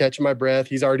there catching my breath.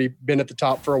 He's already been at the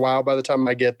top for a while by the time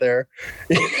I get there.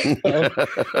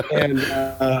 And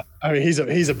I mean, he's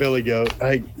a billy goat.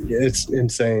 It's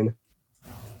insane.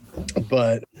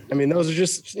 But I mean, those are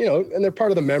just, and they're part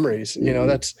of the memories,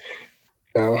 that's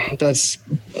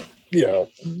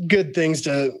good things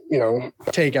to,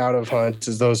 take out of hunts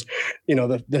is those,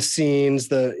 the scenes,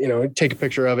 take a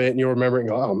picture of it and you'll remember and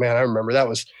go, oh man, I remember that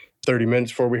was 30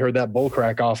 minutes before we heard that bull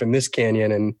crack off in this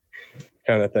canyon and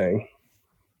kind of thing.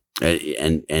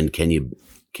 And can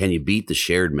you beat the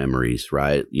shared memories,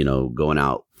 right? Going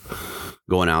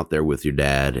out there with your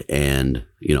dad and,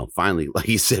 finally, like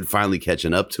you said, finally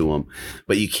catching up to him,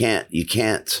 but you can't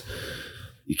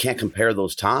compare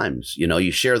those times.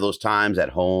 You share those times at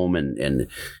home and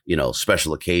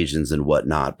special occasions and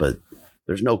whatnot, but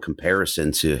there's no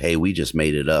comparison to, hey, we just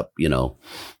made it up,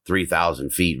 3,000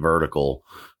 feet vertical,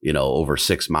 over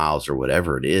 6 miles or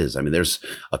whatever it is. I mean, there's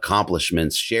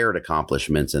shared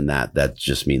accomplishments in that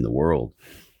just mean the world.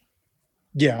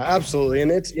 Yeah, absolutely.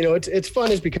 And it's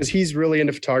fun is because he's really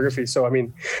into photography. So, I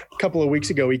mean, a couple of weeks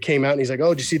ago, he came out and he's like,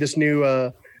 oh, did you see this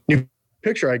new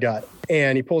picture I got?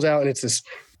 And he pulls out and it's this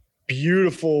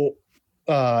beautiful,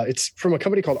 it's from a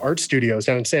company called Art Studios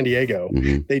down in San Diego.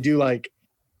 Mm-hmm. They do like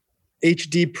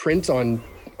HD prints on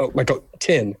like a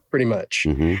tin pretty much.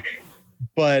 Mm-hmm.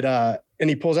 But, and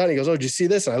he pulls out and he goes, oh, did you see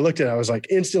this? And I looked at it. I was like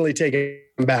instantly taken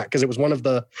back because it was one of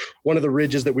the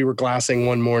ridges that we were glassing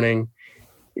one morning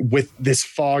with this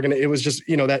fog. And it was just,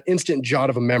 that instant jot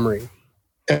of a memory.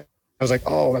 And I was like,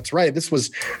 oh, that's right. This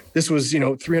was,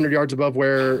 300 yards above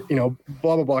where, blah,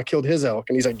 blah, blah, killed his elk.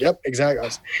 And he's like, yep, exactly.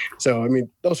 So, I mean,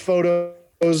 those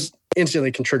photos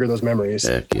instantly can trigger those memories.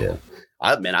 Heck yeah.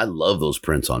 I love those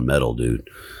prints on metal, dude.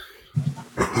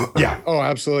 Yeah. Oh,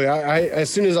 absolutely. I as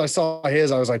soon as I saw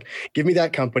his, I was like, give me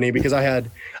that company, because I had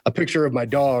a picture of my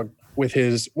dog with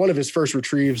one of his first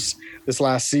retrieves this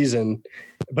last season,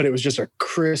 but it was just a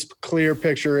crisp, clear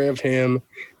picture of him,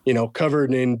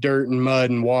 covered in dirt and mud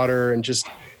and water and just,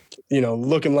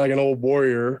 looking like an old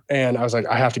warrior. And I was like,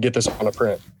 I have to get this on a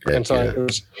print. Heck and so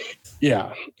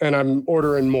and I'm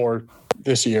ordering more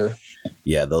this year.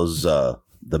 Yeah. Those,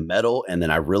 the metal, and then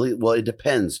it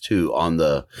depends too on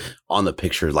the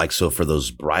picture. Like, so for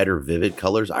those brighter, vivid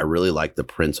colors, I really like the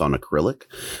prints on acrylic.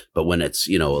 But when it's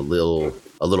a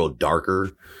little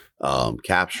darker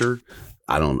capture,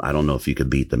 I don't know if you could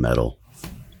beat the metal.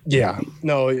 Yeah,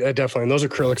 no, definitely. And those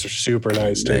acrylics are super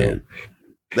nice too. Man.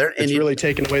 It's really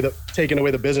taking away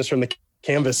the business from the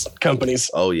canvas companies.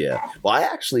 Oh yeah.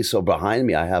 Well, so behind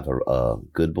me, I have a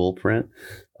Good Bull print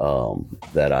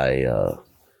that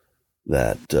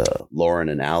Lauren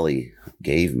and Allie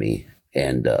gave me.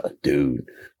 And dude,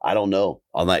 I don't know,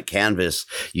 on that canvas,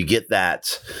 you get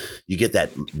that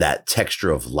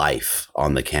texture of life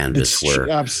on the canvas.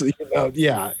 Absolutely.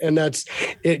 Yeah. And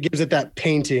it gives it that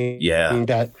painting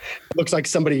that looks like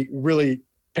somebody really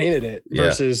painted it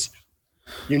versus,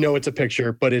 it's a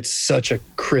picture, but it's such a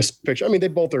crisp picture. I mean, they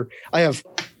both are. I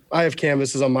have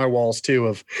canvases on my walls too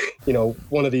of,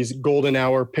 one of these golden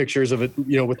hour pictures of it,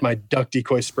 with my duck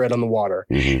decoy spread on the water.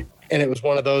 Mm-hmm. And it was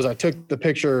one of those, I took the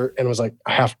picture and was like,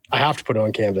 I have to put it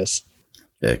on canvas.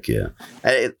 Heck yeah.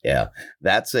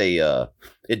 That's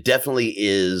it definitely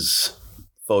is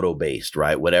photo based,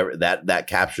 right? Whatever that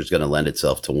capture is going to lend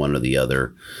itself to one or the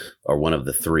other, or one of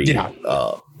the three. Yeah,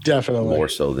 definitely more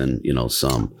so than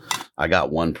some. I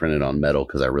got one printed on metal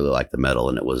because I really like the metal,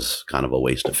 and it was kind of a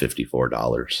waste of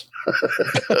 $54.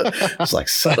 It's like,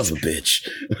 son of a bitch.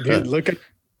 Dude, look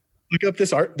up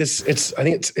this art. I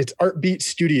think it's Art Beat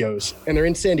Studios, and they're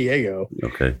in San Diego.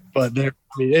 Okay, but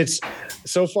it's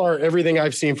so far everything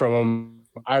I've seen from them.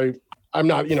 I'm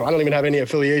not, I don't even have any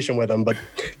affiliation with them, but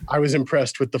I was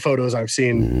impressed with the photos I've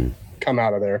seen come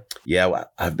out of there. Yeah, well,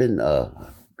 I've been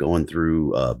going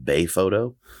through Bay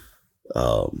Photo.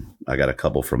 I got a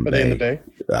couple from Are Bay. they in the Bay?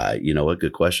 You know what?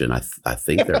 Good question. I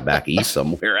think they're back east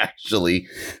somewhere, actually.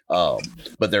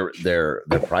 But their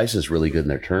price is really good,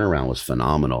 and their turnaround was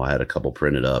phenomenal. I had a couple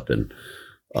printed up, and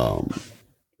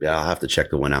yeah, I'll have to check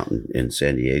the one out in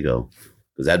San Diego.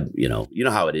 Because that, you know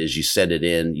how it is. You send it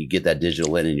in, you get that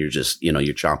digital in, and you're just, you're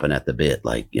chomping at the bit,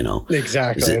 like,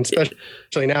 Exactly. And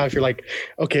especially now, if you're like,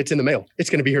 okay, it's in the mail, it's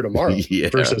going to be here tomorrow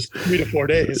versus 3 to 4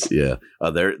 days. Yeah.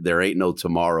 There ain't no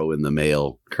tomorrow in the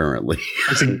mail currently.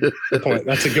 That's a good point.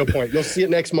 That's a good point. You'll see it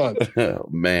next month. Oh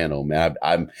man.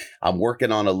 I'm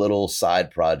working on a little side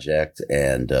project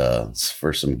and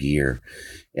for some gear,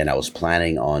 and I was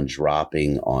planning on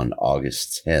dropping on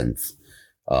August 10th.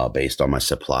 Based on my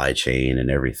supply chain and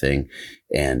everything.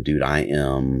 And dude, I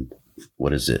am,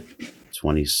 what is it?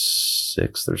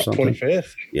 26th or something?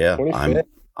 25th. Yeah. 25th.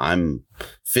 I'm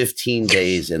 15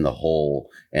 days in the hole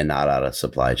and not out of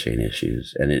supply chain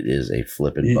issues. And it is a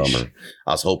flipping bummer.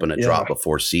 I was hoping to drop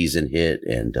before season hit,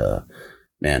 and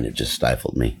man, it just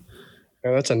stifled me.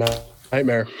 Yeah, that's a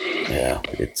nightmare. Yeah.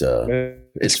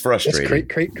 It's frustrating.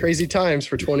 It's crazy times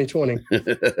for 2020.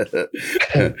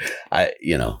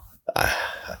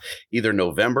 Either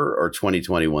November or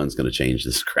 2021 is going to change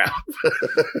this crap.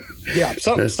 Yeah,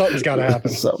 something's got to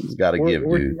happen. Something's got to give,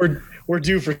 dude. We're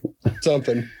due for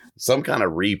something. Some kind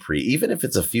of reprieve, even if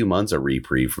it's a few months of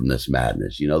reprieve from this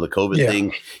madness. The COVID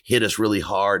thing hit us really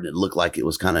hard, and it looked like it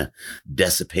was kind of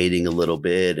dissipating a little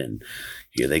bit, and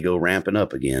here they go ramping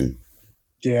up again.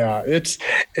 Yeah, it's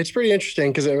pretty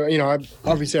interesting because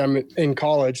I'm in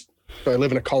college, so I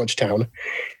live in a college town,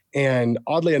 and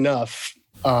oddly enough,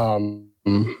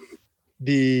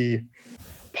 the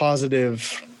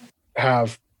positive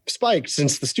have spiked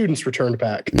since the students returned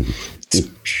back. It's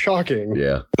shocking.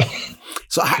 Yeah.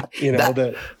 So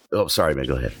oh, sorry, man.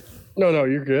 Go ahead. No,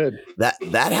 you're good.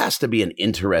 That has to be an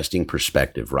interesting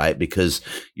perspective, right? Because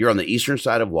you're on the eastern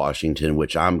side of Washington,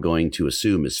 which I'm going to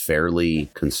assume is fairly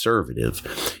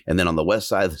conservative, and then on the west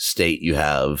side of the state, you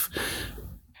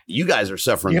guys are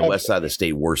suffering the west side of the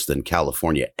state worse than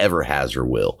California ever has or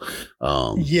will.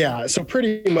 Yeah. So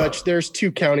pretty much there's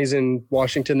 2 counties in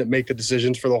Washington that make the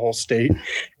decisions for the whole state.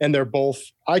 And they're both,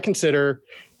 I consider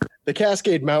the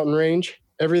Cascade Mountain Range.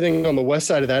 Everything on the west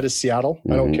side of that is Seattle.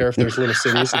 I don't care if there's little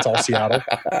cities, it's all Seattle.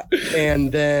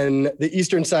 And then the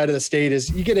eastern side of the state is,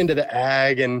 you get into the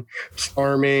ag and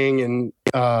farming and,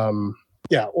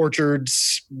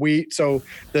 orchards, wheat. So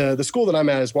the school that I'm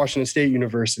at is Washington State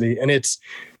University, and it's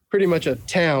pretty much a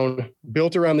town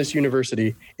built around this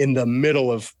university in the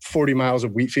middle of 40 miles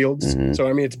of wheat fields. Mm-hmm. So,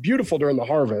 it's beautiful during the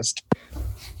harvest.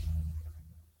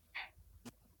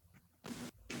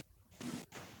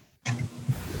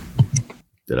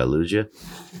 Did I lose you?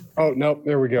 Oh, no,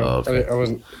 there we go. Oh, okay. I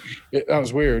wasn't, that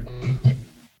was weird.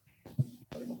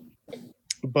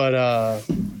 But,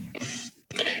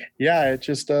 it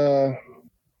just,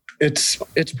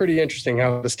 it's pretty interesting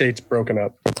how the state's broken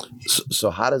up. So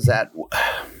how does that,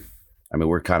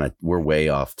 we're way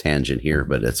off tangent here,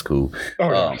 but it's cool.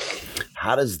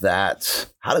 How does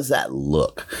that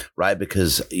look, right?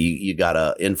 Because you got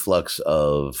an influx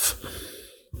of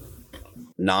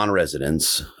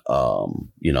non-residents,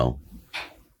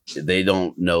 they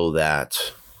don't know that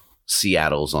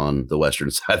Seattle's on the western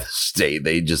side of the state.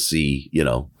 They just see,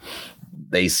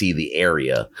 they see the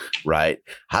area, right?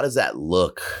 How does that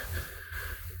look?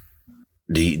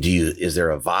 Is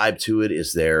there a vibe to it?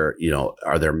 Is there,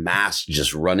 are there masks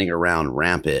just running around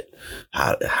rampant?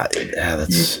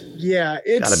 It's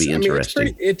gotta be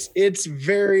interesting. It's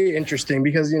very interesting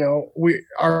because,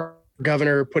 our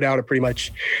governor put out pretty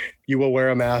much, you will wear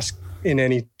a mask in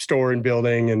any store and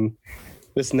building and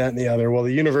this and that and the other. Well,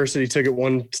 the university took it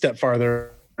one step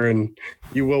farther, and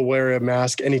you will wear a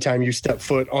mask anytime you step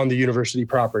foot on the university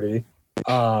property.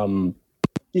 I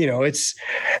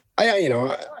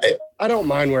don't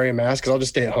mind wearing a mask because I'll just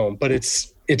stay at home, but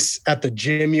it's at the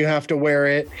gym. You have to wear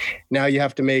it. Now you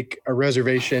have to make a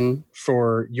reservation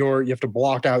for you have to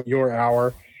block out your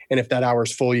hour. And if that hour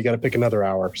is full, you got to pick another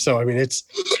hour. So,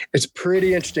 it's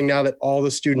pretty interesting now that all the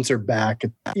students are back,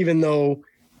 even though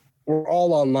we're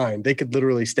all online. They could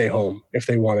literally stay home if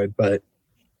they wanted, but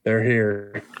they're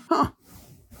here. Huh.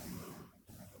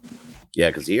 Yeah,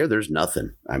 because here there's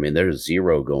nothing. I mean, there's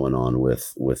zero going on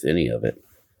with any of it.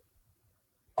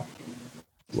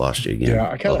 Lost you again. Yeah,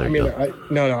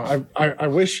 I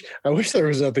wish there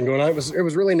was nothing going on. It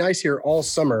was really nice here all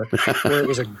summer, where it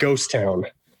was a ghost town.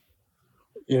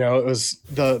 You know, it was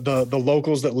the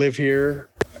locals that live here,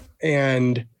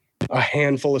 and a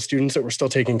handful of students that were still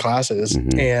taking classes.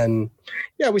 Mm-hmm. And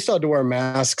yeah, we still had to wear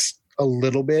masks a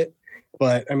little bit,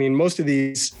 but I mean, most of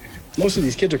these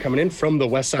kids are coming in from the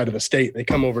west side of the state. They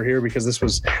come over here because this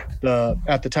was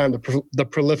at the time the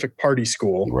prolific party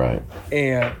school, right?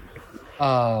 And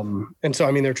so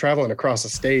I mean, they're traveling across the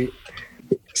state,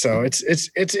 so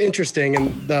it's interesting.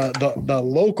 And the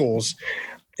locals,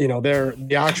 you know, they're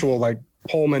the actual like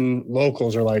Pullman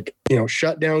locals are like, you know,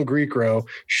 shut down Greek Row,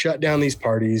 shut down these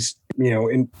parties, you know,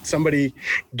 and somebody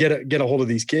get a hold of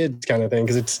these kids kind of thing.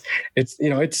 Cause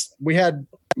we had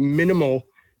minimal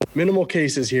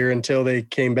cases here until they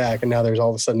came back. And now there's all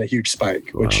of a sudden a huge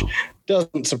spike, which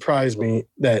doesn't surprise me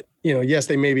that, you know, yes,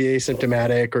 they may be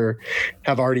asymptomatic or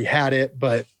have already had it,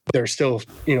 but they're still,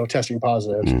 you know, testing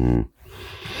positive. Mm-hmm.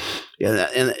 Yeah,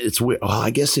 and it's weird. Well, I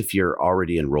guess if you're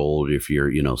already enrolled, if you're,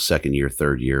 you know, second year,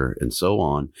 third year, and so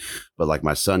on. But like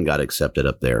my son got accepted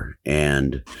up there,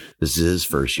 and this is his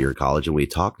first year of college, and we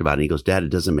talked about it. And he goes, "Dad, it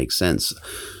doesn't make sense.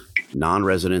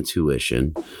 Non-resident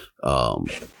tuition,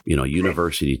 you know,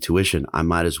 university tuition. I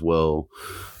might as well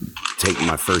take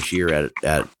my first year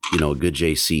at you know, a good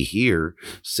JC here,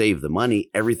 save the money.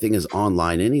 Everything is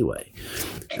online anyway."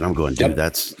 And I'm going, dude,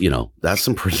 that's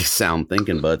some pretty sound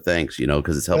thinking, bud. Thanks, you know,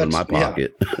 because it's helping my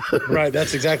pocket. Yeah. Right.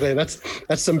 That's exactly. That's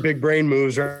some big brain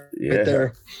moves right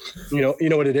there. You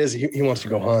know what it is. He wants to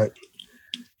go hunt.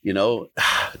 You know,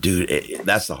 dude,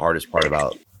 that's the hardest part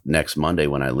about next Monday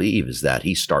when I leave is that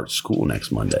he starts school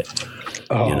next Monday.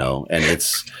 Oh. You know, and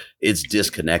it's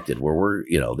disconnected where we're,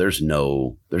 you know, there's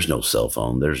no cell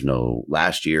phone. There's no,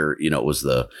 last year, you know,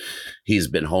 he's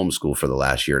been homeschooled for the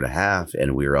last year and a half,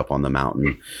 and we were up on the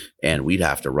mountain, and we'd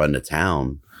have to run to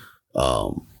town,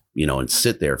 you know, and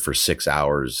sit there for 6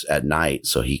 hours at night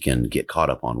so he can get caught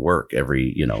up on work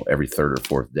every third or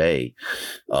fourth day,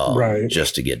 right,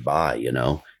 just to get by, you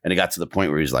know. And it got to the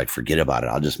point where he's like, forget about it.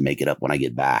 I'll just make it up when I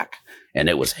get back. And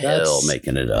it was hell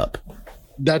making it up.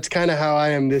 That's kind of how I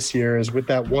am this year, is with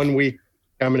that 1 week,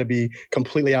 I'm going to be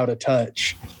completely out of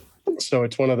touch. So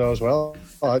it's one of those, well,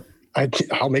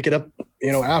 I'll make it up,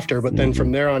 you know, after, but then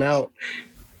from there on out,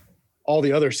 all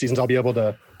the other seasons, I'll be able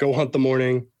to go hunt the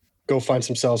morning, go find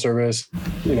some cell service,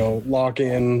 you know, lock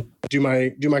in, do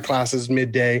my classes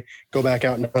midday, go back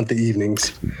out and hunt the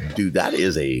evenings. Dude,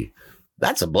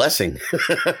 that's a blessing.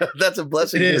 That's a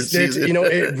blessing. It is. You know,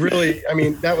 it really, I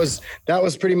mean, that was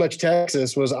pretty much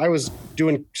Texas. I was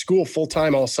doing school full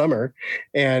time all summer,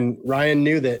 and Ryan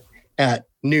knew that at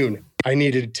noon I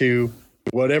needed to,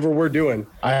 whatever we're doing,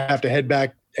 I have to head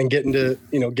back and get into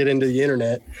the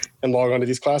internet and log onto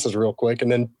these classes real quick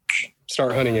and then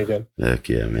start hunting again. Heck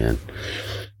yeah, man.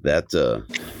 That,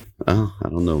 I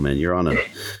don't know, man. You're on a,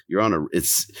 it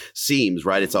seems,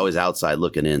 right? It's always outside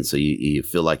looking in. So you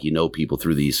feel like you know people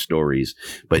through these stories,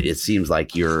 but it seems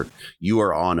like you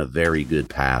are on a very good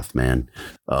path, man.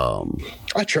 I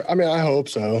hope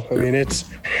so. I mean,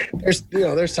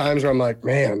 there's times where I'm like,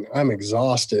 man, I'm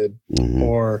exhausted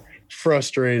or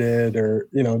frustrated, or,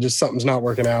 you know, just something's not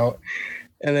working out.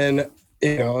 And then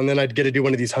I'd get to do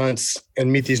one of these hunts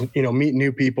and meet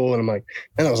new people. And I'm like,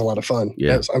 man, that was a lot of fun.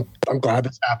 Yeah. I'm glad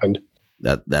this happened.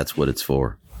 That's what it's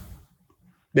for.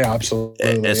 Yeah,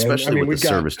 absolutely. Especially with the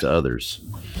service to others.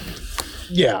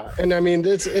 Yeah. And I mean,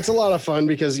 it's a lot of fun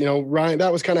because, you know, Ryan,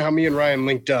 that was kind of how me and Ryan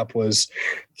linked up, was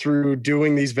through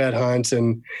doing these vet hunts.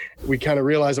 And we kind of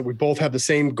realized that we both have the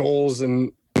same goals,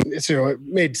 and it's, you know, it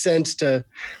made sense to,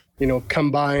 you know,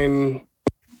 combine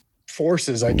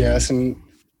forces, I guess. And,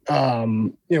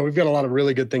 you know, we've got a lot of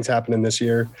really good things happening this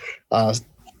year.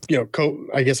 You know,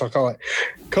 I guess I'll call it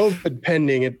COVID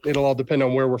pending. It'll all depend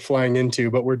on where we're flying into,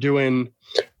 but we're doing,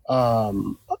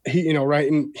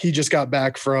 he just got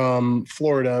back from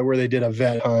Florida where they did a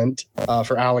vet hunt,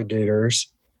 for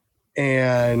alligators.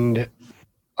 And,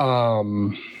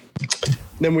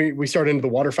 then we start into the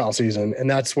waterfowl season, and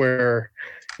that's where,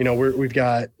 you know,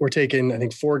 we're taking, I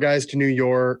think, 4 guys to New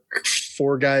York,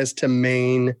 4 guys to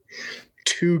Maine,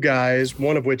 2 guys,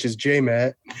 one of which is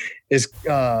JMet, is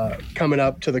coming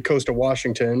up to the coast of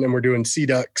Washington, and we're doing sea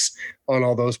ducks on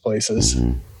all those places.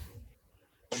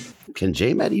 Mm-hmm. Can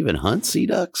JMet even hunt sea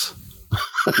ducks?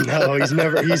 No, I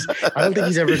don't think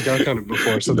he's ever duck hunted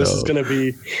before. So this is going to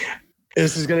be,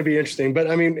 This is going to be interesting. But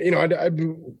I mean,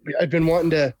 I'd been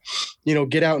wanting to,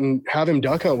 get out and have him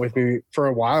duck hunt with me for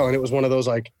a while. And it was one of those,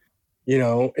 like,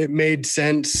 it made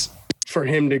sense for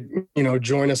him to,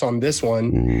 join us on this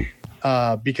one.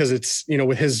 Because it's,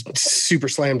 with his super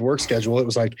slammed work schedule, it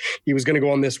was like he was going to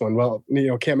go on this one. Well,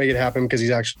 can't make it happen because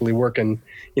he's actually working,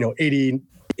 80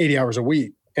 hours a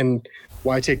week. And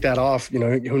why take that off?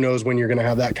 Who knows when you're going to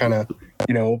have that kind of,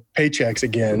 paychecks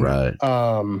again. Right.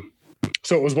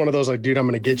 So it was one of those, like, dude, I'm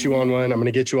going to get you on one. I'm going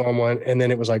to get you on one. And then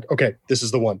it was like, okay, this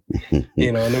is the one, and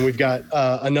then we've got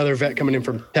another vet coming in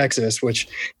from Texas, which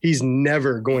he's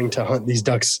never going to hunt these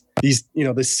ducks,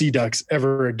 the sea ducks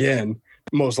ever again.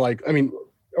 Most likely,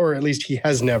 or at least he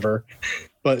has never.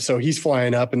 But so he's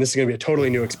flying up, and this is going to be a totally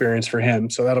new experience for him.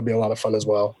 So that'll be a lot of fun as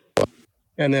well.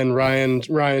 And then Ryan's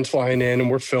flying in,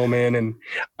 and we're filming, and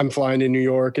I'm flying to New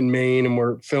York and Maine, and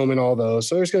we're filming all those.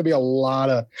 So there's going to be a lot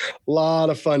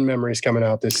of fun memories coming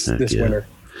out this winter.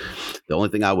 The only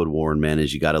thing I would warn, man,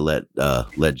 is you got to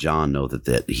let John know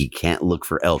that he can't look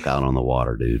for elk out on the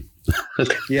water, dude.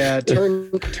 Yeah,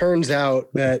 turns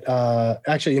out that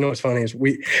actually, what's funny is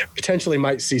we potentially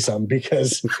might see some,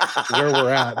 because where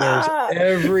we're at, there's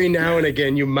every now and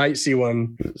again you might see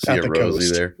one at the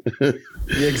coast. There.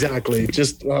 Exactly,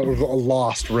 just a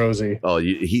lost Rosie. Oh,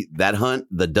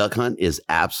 the duck hunt is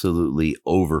absolutely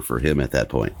over for him at that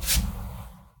point.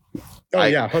 Oh,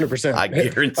 yeah, 100%. I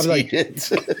guarantee it.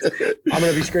 I'm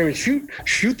going to be screaming,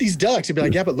 shoot these ducks. He'd be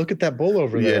like, yeah, but look at that bull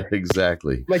over there. Yeah,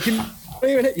 exactly. Like, you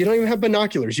don't even have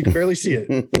binoculars. You can barely see it.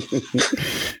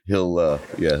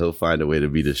 He'll find a way to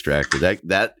be distracted.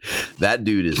 That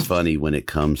dude is funny when it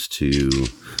comes to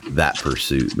that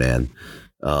pursuit, man.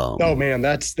 Oh man,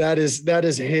 that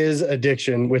is his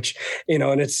addiction, which,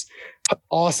 and it's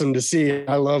awesome to see.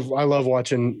 I love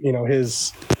watching,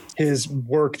 his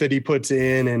work that he puts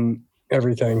in and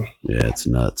everything. Yeah, it's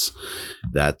nuts.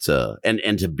 That's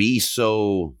and to be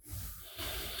so,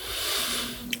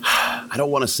 I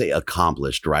don't want to say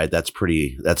accomplished, right? That's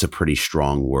a pretty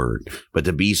strong word, but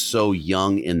to be so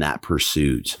young in that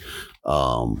pursuit,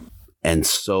 and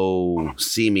so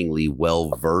seemingly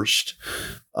well versed,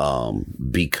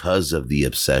 because of the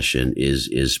obsession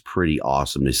is pretty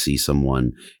awesome to see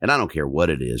someone. And I don't care what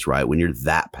it is, right? When you're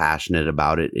that passionate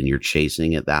about it and you're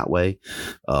chasing it that way,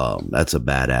 that's a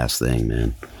badass thing,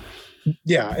 man.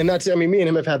 Yeah. And me and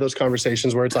him have had those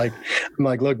conversations where it's like, I'm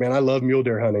like, look, man, I love mule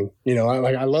deer hunting.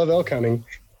 I love elk hunting,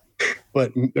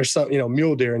 but there's some,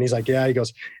 mule deer. And he's like, yeah, he goes,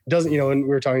 it doesn't, and we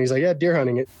were talking, he's like, yeah, deer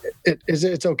hunting,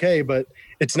 it's okay, but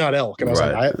it's not elk. And I was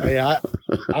like,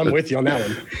 I'm with you on that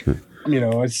one.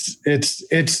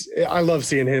 It's I love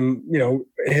seeing him,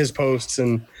 his posts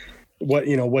and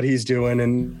what he's doing,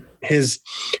 and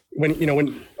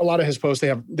when a lot of his posts,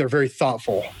 they're very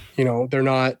thoughtful, they're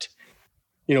not,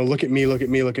 look at me.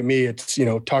 It's,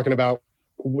 talking about,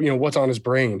 what's on his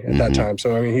brain at that time.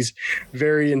 So, he's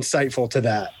very insightful to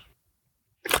that.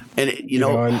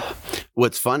 And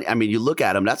what's funny, you look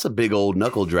at him, that's a big old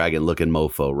knuckle dragon looking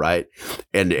mofo, right?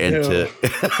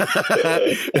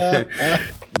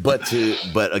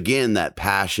 But again, that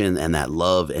passion and that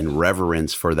love and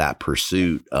reverence for that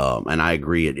pursuit. And I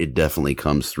agree, it definitely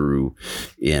comes through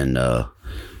in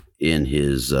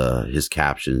his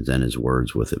captions and his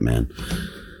words with it, man.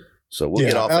 So we'll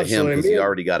get off of him because he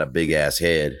already got a big ass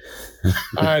head.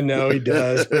 I know he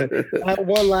does. But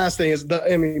one last thing is,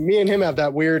 me and him have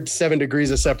that weird 7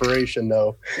 degrees of separation,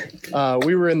 though.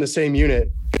 We were in the same unit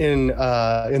in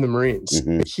the Marines.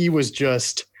 Mm-hmm. He was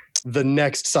just the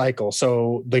next cycle.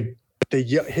 So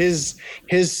his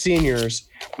seniors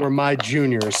were my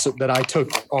juniors that I took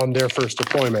on their first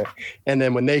deployment. And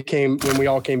then when we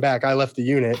all came back, I left the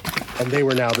unit and they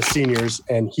were now the seniors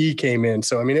and he came in.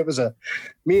 So, it was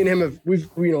me and him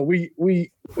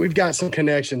we've got some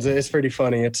connections. It's pretty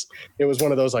funny. It was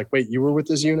one of those like, wait, you were with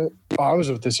this unit? Oh, I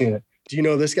was with this unit. Do you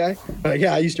know this guy?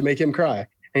 Yeah, I used to make him cry.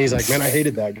 And he's like, man, I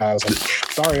hated that guy. I was like,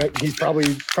 sorry, he's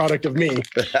probably product of me.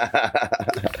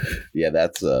 Yeah,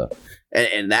 that's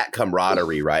and that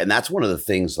camaraderie, right? And that's one of the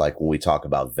things, like when we talk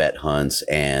about vet hunts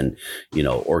and,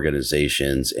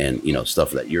 organizations and,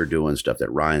 stuff that you're doing, stuff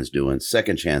that Ryan's doing,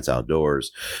 Second Chance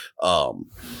Outdoors,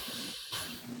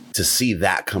 to see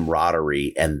that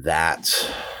camaraderie and that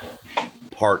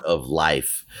part of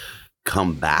life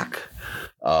come back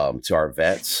to our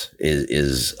vets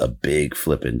is a big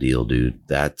flipping deal, dude.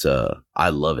 That I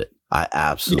love it. I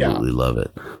absolutely love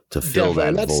it, to fill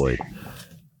that void.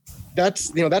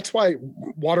 That's why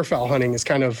waterfowl hunting is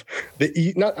kind of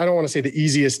I don't want to say the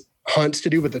easiest hunts to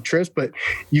do with the trips, but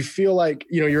you feel like,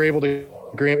 you're able to,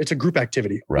 it's a group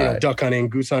activity, right? Duck hunting,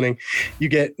 goose hunting, you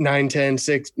get 9, 10,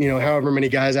 6, however many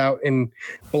guys out in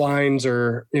blinds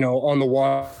or, on the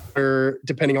water,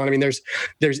 depending on,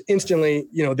 there's instantly,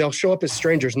 they'll show up as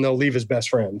strangers and they'll leave as best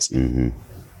friends. Mm-hmm.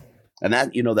 And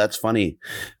that, that's funny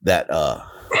that,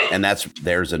 and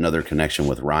there's another connection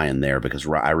with Ryan there, because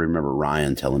I remember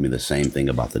Ryan telling me the same thing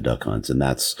about the duck hunts. And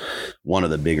that's one of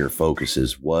the bigger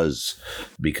focuses, was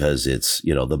because it's,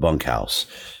 the bunkhouse,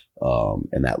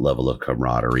 and that level of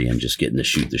camaraderie and just getting to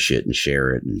shoot the shit and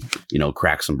share it and,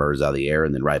 crack some birds out of the air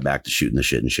and then right back to shooting the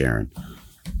shit and sharing.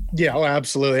 Yeah, oh,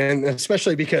 absolutely. And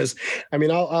especially because,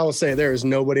 I'll say there is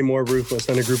nobody more ruthless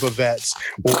than a group of vets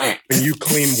when you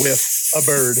clean whiff a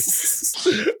bird.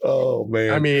 Oh,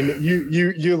 man.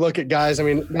 You look at guys,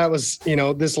 that was,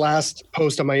 this last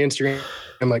post on my Instagram,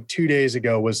 like 2 days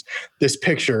ago, was this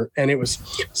picture, and it was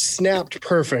snapped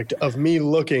perfect of me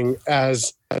looking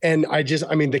and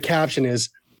the caption is,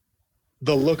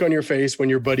 the look on your face when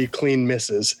your buddy clean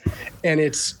misses.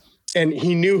 And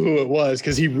he knew who it was,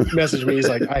 because he messaged me. He's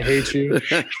like, I hate you.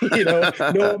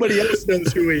 Nobody else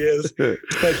knows who he is.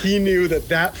 But he knew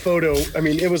that photo,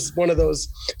 it was one of those,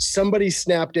 somebody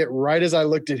snapped it right as I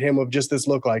looked at him, of just this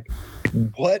look like,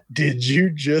 what did you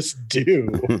just do?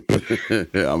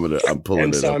 Yeah, I'm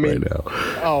pulling it up right now.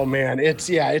 Oh man, it's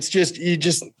just,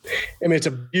 it's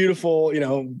a beautiful,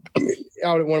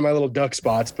 out at one of my little duck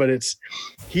spots, but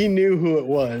he knew who it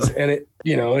was. And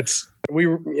we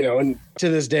were, and to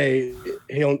this day,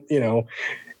 he'll,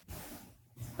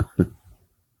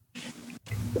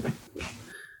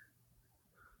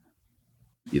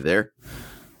 You there?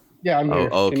 Yeah, I'm here.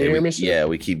 Oh, okay. Can you hear me, sir?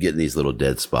 We keep getting these little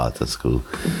dead spots. That's cool.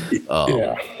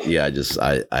 Yeah.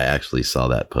 I actually saw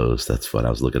that post. That's fun.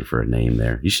 I was looking for a name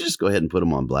there. You should just go ahead and put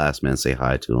him on blast, man. Say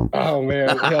hi to him. Oh man,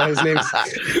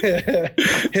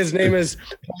 his name is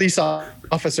Police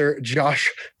Officer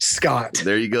Josh Scott.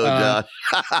 There you go, Josh.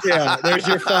 Yeah, there's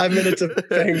your 5 minutes of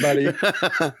fame, buddy.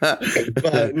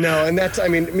 But no, and that's,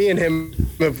 me and him,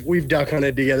 we've duck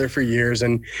hunted together for years,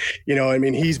 and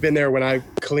he's been there when I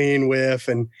clean whiff,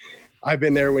 and I've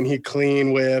been there when he clean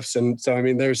whiffs. And so,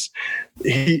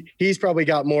 he's probably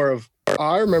got more of,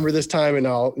 I remember this time, and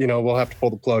we'll have to pull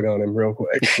the plug on him real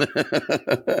quick.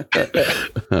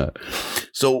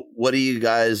 So what do you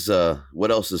guys, what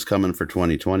else is coming for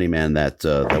 2020, man,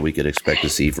 that we could expect to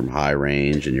see from High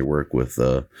Range and your work with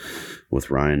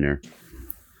Ryan there?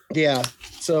 Yeah.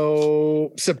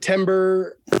 So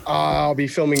September, I'll be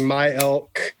filming My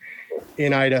Elk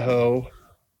in Idaho.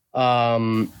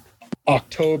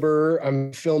 October,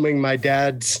 I'm filming my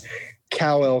dad's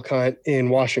cow elk hunt in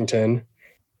Washington,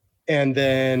 and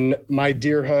then my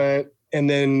deer hunt. And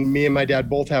then me and my dad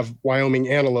both have Wyoming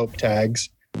antelope tags.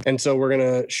 And so we're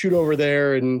going to shoot over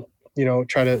there and,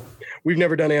 we've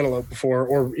never done antelope before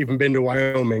or even been to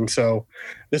Wyoming. So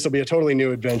this will be a totally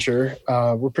new adventure.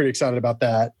 We're pretty excited about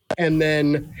that. And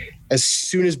then as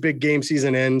soon as big game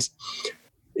season ends,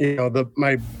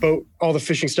 my boat, all the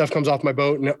fishing stuff comes off my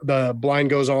boat and the blind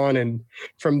goes on. And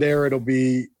from there, it'll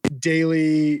be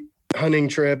daily hunting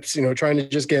trips, trying to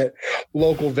just get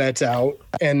local vets out.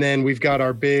 And then we've got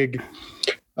our big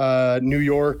New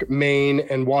York, Maine,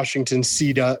 and Washington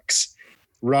sea ducks.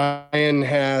 Ryan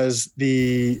has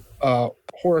the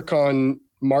Horicon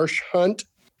marsh hunt,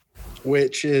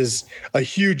 which is a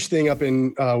huge thing up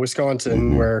in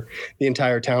Wisconsin, where the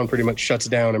entire town pretty much shuts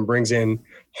down and brings in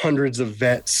hundreds of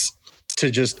vets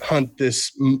to just hunt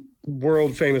this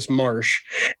world famous marsh.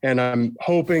 And I'm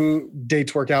hoping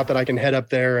dates work out that I can head up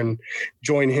there and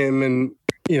join him and,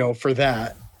 for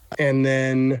that. And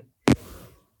then,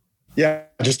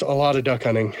 just a lot of duck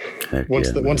hunting.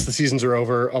 Once the seasons are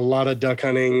over, a lot of duck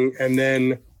hunting. And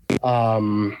then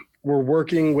we're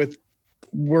working with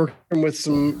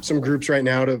some groups right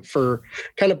now for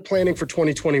kind of planning for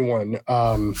 2021,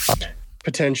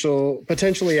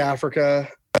 potentially Africa,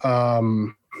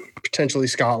 potentially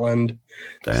Scotland.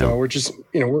 Damn. So we're just,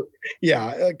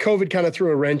 COVID kind of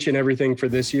threw a wrench in everything for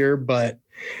this year, but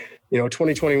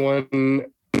 2021,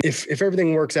 if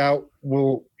everything works out,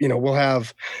 we'll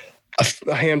have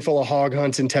a handful of hog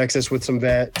hunts in Texas with some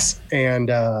vets, and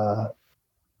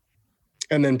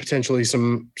then potentially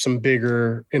some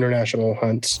bigger international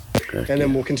hunts. Okay. And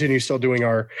then we'll continue still doing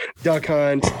our duck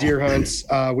hunts, deer hunts.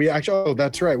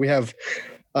 That's right. We have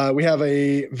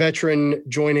a veteran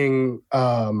joining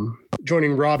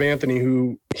Rob Anthony,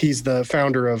 who he's the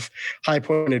founder of High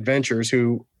Point Adventures,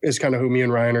 who is kind of who me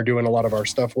and Ryan are doing a lot of our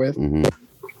stuff with.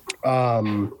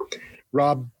 Mm-hmm.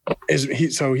 Rob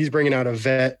he's bringing out a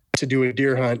vet to do a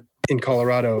deer hunt in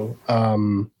Colorado,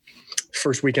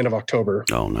 first weekend of October.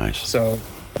 Oh, nice. So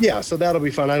yeah, so that'll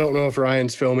be fun. I don't know if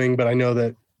Ryan's filming, but I know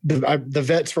that the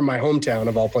vet's from my hometown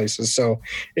of all places. So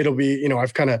it'll be,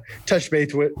 I've kind of touched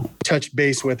base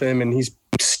with him, and he's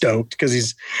stoked because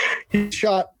he's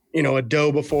shot, a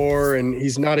doe before, and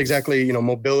he's not exactly,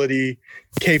 mobility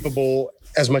capable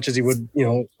as much as he would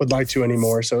like to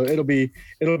anymore. So it'll be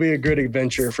a good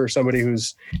adventure for somebody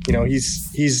who's,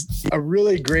 he's a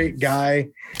really great guy.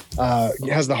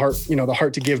 Has the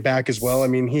heart to give back as well. I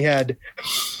mean, we had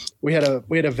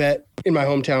a vet in my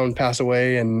hometown pass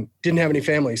away and didn't have any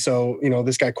family. So,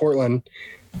 this guy, Cortland,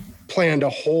 planned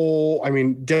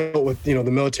dealt with, the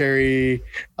military,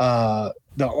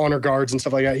 the honor guards and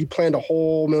stuff like that. He planned a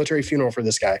whole military funeral for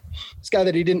this guy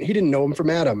that he didn't know him from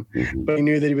Adam, but he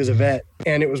knew that he was a vet.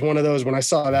 And it was one of those, when I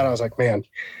saw that, I was like, man,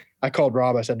 I called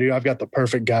Rob. I said, dude, I've got the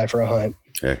perfect guy for a hunt.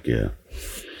 Heck yeah.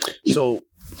 So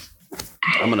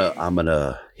I'm going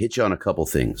to hit you on a couple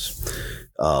things.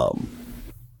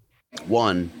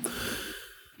 One,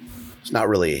 it's not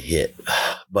really a hit,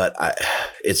 but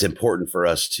it's important for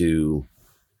us to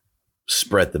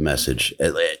spread the message.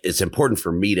 It's important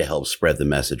for me to help spread the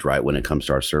message, right, when it comes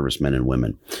to our servicemen and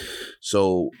women.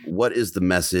 So what is the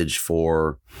message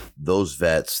for those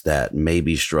vets that may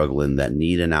be struggling, that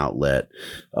need an outlet?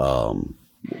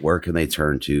 Where can they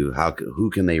turn to? Who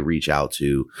can they reach out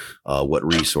to? What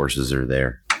resources are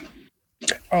there?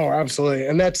 Oh, absolutely.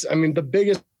 And that's, the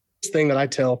biggest thing that I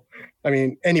tell,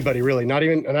 anybody really, not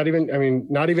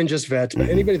even just vets, but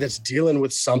anybody that's dealing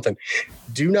with something,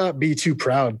 do not be too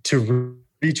proud to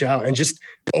reach out and just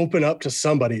open up to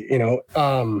somebody.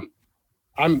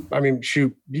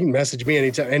 Shoot, you can message me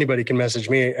anytime. Anybody can message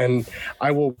me, and I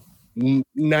will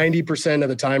 90% of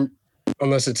the time,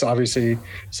 unless it's obviously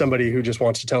somebody who just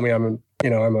wants to tell me I'm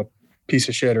a piece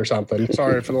of shit or something.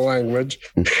 Sorry for the language,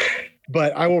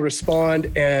 but I will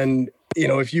respond. And,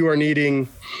 if you are needing,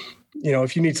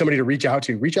 if you need somebody to reach out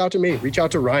to me, reach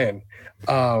out to Ryan.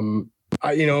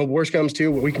 Worst comes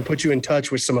to, we can put you in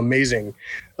touch with some amazing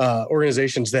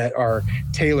organizations that are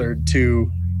tailored to,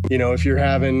 if you're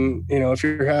having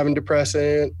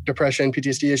depression,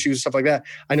 PTSD issues, stuff like that.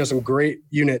 I know some great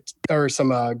units or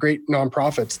some great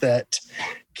nonprofits that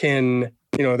can,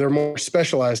 they're more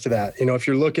specialized to that. If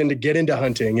you're looking to get into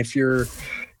hunting, if you're,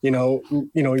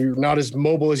 you're not as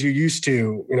mobile as you used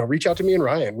to, reach out to me and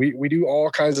Ryan. We do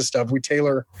all kinds of stuff. We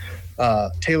tailor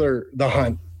the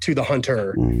hunt to the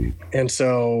hunter. And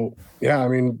so, yeah,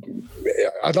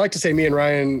 I'd like to say me and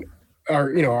Ryan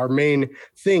our main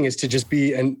thing is to just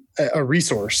be a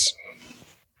resource.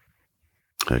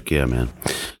 Heck yeah, man.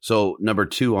 So number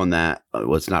two on that,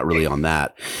 it's not really on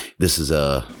that. This is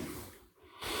a,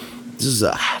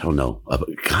 I don't know,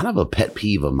 kind of a pet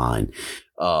peeve of mine.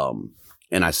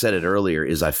 And I said it earlier,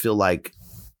 is I feel like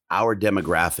our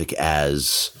demographic,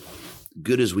 as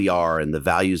good as we are and the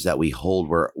values that we hold,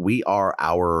 we are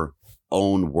our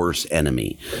own worst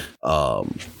enemy.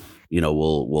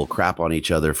 We'll crap on each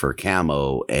other for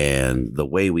camo and the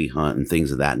way we hunt and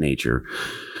things of that nature.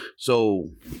 So,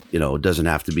 it doesn't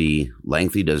have to be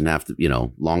lengthy, doesn't have to,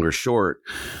 long or short.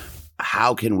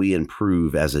 How can we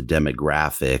improve as a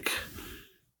demographic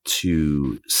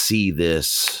to see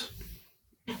this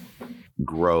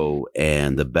grow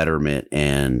and the betterment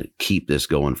and keep this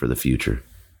going for the future?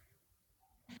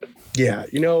 Yeah.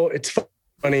 It's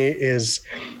funny is,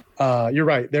 you're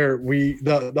right there.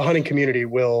 The hunting community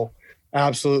will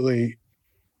absolutely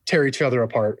tear each other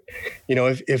apart.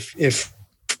 If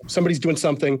somebody's doing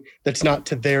something that's not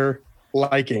to their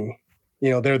liking,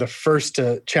 they're the first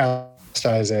to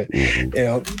chastise it.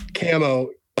 Camo,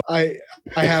 I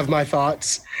have my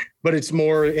thoughts, but it's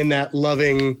more in that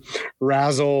loving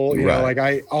razzle,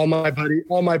 right. All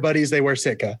my buddies, they wear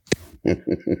Sitka.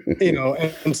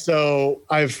 And so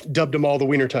I've dubbed them all the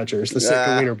wiener touchers, the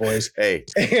Sitka wiener boys. Hey,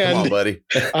 come on, buddy.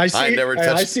 I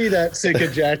see that Sitka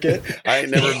jacket. I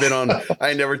ain't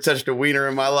never touched a wiener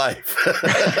in my life.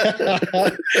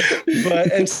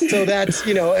 And so that's,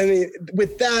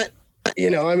 with that,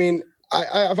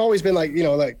 I've always been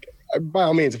like, by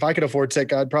all means, if I could afford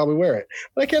Sitka, I'd probably wear it,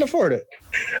 but I can't afford it.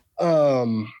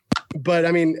 But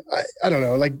I don't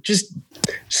know, just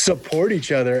support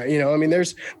each other.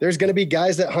 There's going to be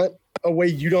guys that hunt a way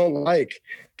you don't like,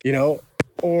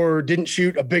 or didn't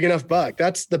shoot a big enough buck.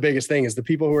 That's the biggest thing, is the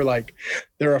people who are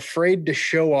they're afraid to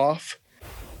show off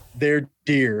their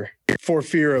deer for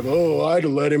fear of, I'd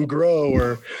let him grow,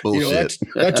 or bullshit.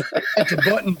 That's a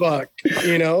button buck,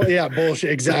 yeah,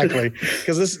 bullshit, exactly.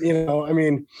 Because this, I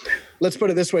mean, let's put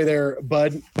it this way there,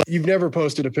 bud. You've never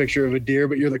posted a picture of a deer,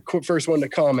 but you're the first one to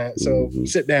comment. So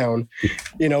sit down,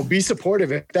 be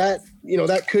supportive. If that,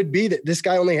 that could be that this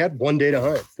guy only had one day to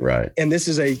hunt. Right. And this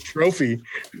is a trophy.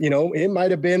 It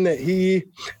might have been that he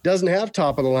doesn't have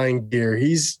top of the line gear.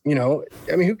 He's, I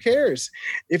mean, who cares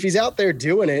if he's out there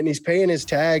doing it and he's paying his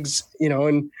tags,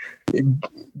 and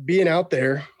being out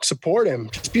there, support him.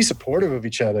 Just be supportive of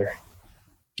each other.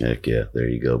 Heck yeah. There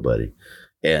you go, buddy.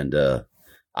 And,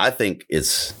 I think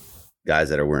it's guys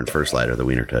that are wearing First Light are the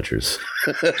wiener touchers.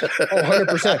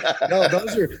 100%. No,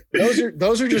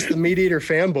 those are just the meat eater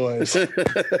fanboys.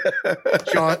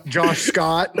 Josh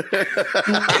Scott.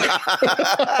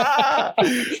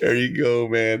 There you go,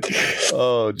 man.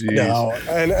 Oh, geez. No,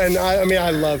 and I mean,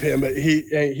 I love him, but he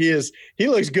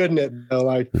looks good in it though.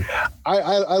 Like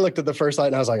I looked at the First Light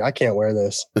and I was like, I can't wear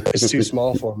this. It's too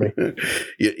small for me.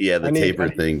 Yeah, the taper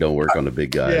thing don't work on a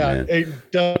big guy. Yeah, man.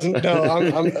 It doesn't.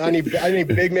 No, I need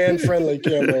big man friendly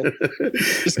camera.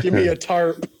 Just give me a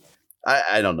tarp.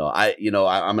 I don't know. I'm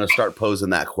going to start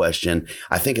posing that question.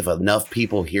 I think if enough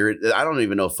people hear it, I don't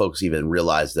even know if folks even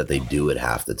realize that they do it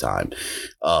half the time.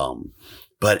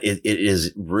 But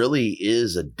it really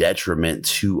is a detriment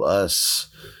to us,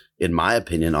 in my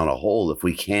opinion, on a whole. If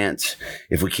we can't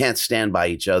stand by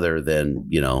each other, then,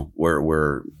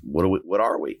 what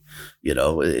are we?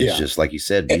 It's just like you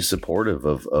said, be supportive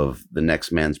of the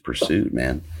next man's pursuit,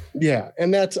 man. Yeah.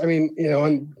 And that's, I mean,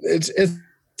 and it's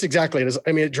exactly it is.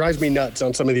 I mean, it drives me nuts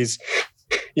on some of these,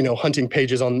 hunting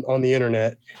pages on the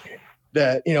internet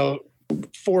that,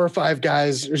 4 or 5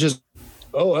 guys are just,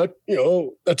 that's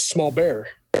a small bear.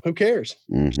 Who cares?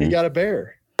 Mm-hmm. He got a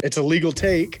bear. It's a legal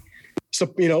take. So,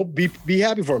 be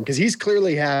happy for him, because he's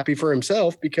clearly happy for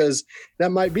himself, because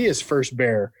that might be his first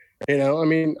bear. I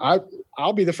mean,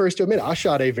 I'll be the first to admit I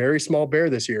shot a very small bear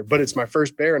this year, but it's my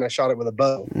first bear and I shot it with a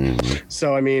bow. Mm-hmm.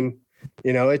 So, I mean,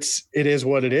 it is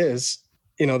what it is.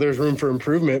 There's room for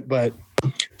improvement, but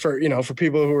for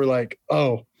people who are like,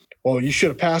 oh, well, you should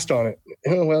have passed on it.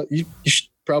 Well, you should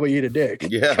probably eat a dick.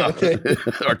 Yeah.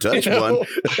 Or touch one.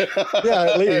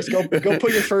 Yeah, at least go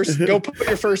put your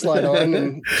first light on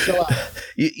and chill out.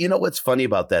 You know what's funny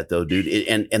about that though, dude?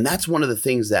 And that's one of the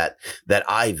things that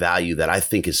I value, that I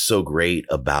think is so great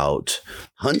about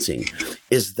hunting,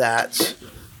 is that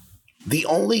the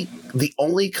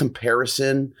only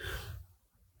comparison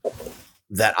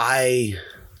that I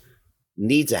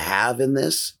need to have in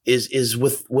this is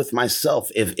with myself.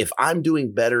 If I'm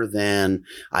doing better than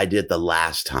I did the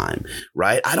last time,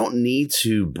 right? I don't need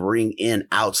to bring in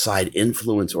outside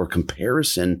influence or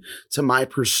comparison to my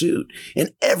pursuit.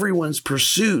 And everyone's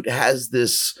pursuit has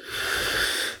this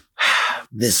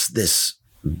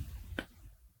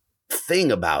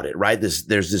thing about it, right? There's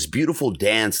this beautiful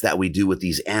dance that we do with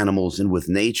these animals and with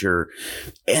nature.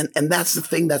 And that's the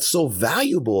thing that's so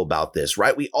valuable about this,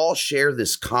 right? We all share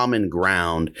this common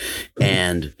ground,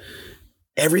 and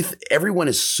everyone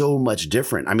is so much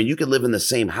different. I mean, you could live in the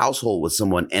same household with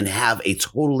someone and have a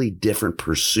totally different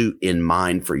pursuit in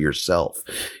mind for yourself.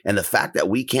 And the fact that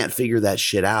we can't figure that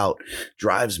shit out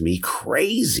drives me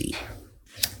crazy.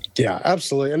 Yeah,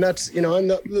 absolutely. And that's, and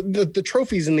the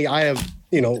trophy's in the eye of,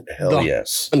 hell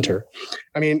yes, hunter.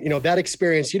 I mean, that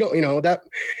experience,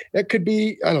 that could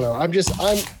be, I don't know. I'm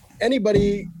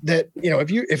anybody that,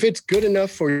 if it's good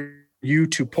enough for you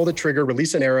to pull the trigger,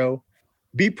 release an arrow,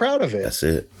 be proud of it. That's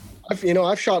it.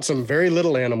 I've shot some very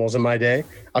little animals in my day.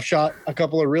 I've shot a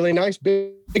couple of really nice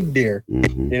big deer.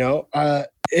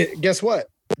 Mm-hmm. Guess what?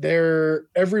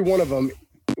 Every one of them,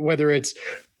 whether it's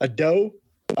a doe,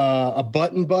 a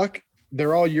button buck,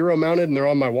 they're all Euro mounted and they're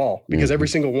on my wall, because every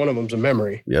single one of them's a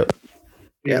memory. Yep.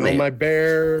 My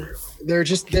bear,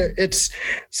 it's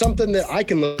something that I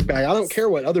can look back. I don't care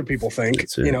what other people think,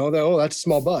 that's a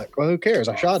small buck. Well, who cares?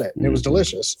 I shot it and it was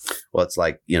delicious. Well, it's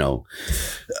like,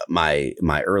 my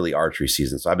early archery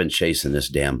season. So I've been chasing this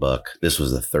damn buck. This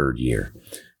was the 3rd year.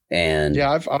 And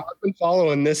yeah, I've been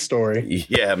following this story.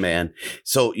 Yeah, man.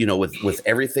 So, with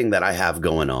everything that I have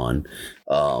going on,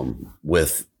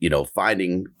 with,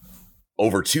 finding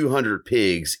over 200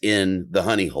 pigs in the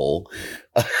honey hole,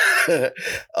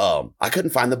 I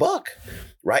couldn't find the buck.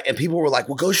 Right. And people were like,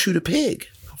 well, go shoot a pig.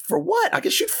 For what? I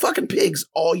can shoot fucking pigs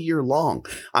all year long.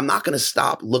 I'm not going to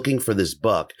stop looking for this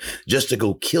buck just to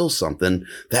go kill something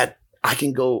that I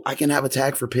can have a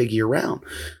tag for pig year round,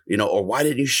 or why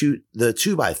didn't you shoot the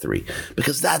 2x3?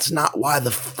 Because that's not why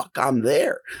the fuck I'm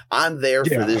there. I'm there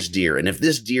for this deer. And if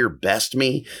this deer best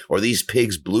me, or these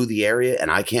pigs blew the area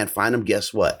and I can't find them,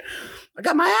 guess what? I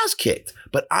got my ass kicked,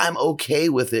 but I'm okay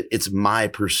with it. It's my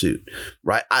pursuit,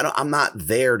 right? I'm not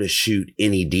there to shoot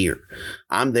any deer.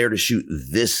 I'm there to shoot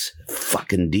this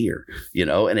fucking deer,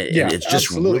 and it's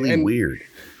just really weird.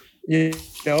 And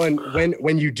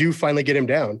when you do finally get him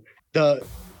down, the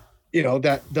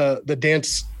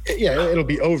dance, it'll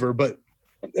be over, but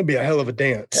it'll be a hell of a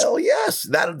dance. Hell yes.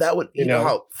 That would,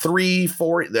 how 3,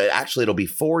 4, actually it'll be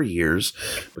 4 years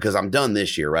because I'm done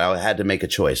this year, right? I had to make a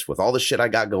choice with all the shit I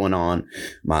got going on,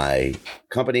 my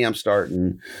company I'm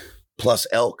starting, plus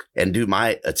elk. And dude,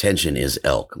 my attention is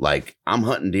elk. Like I'm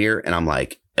hunting deer and I'm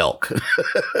like, elk.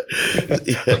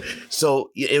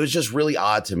 So it was just really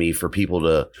odd to me for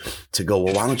people to go,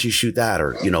 well, why don't you shoot that?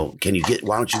 Or,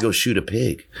 why don't you go shoot a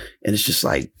pig? And it's just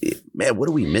like, man, what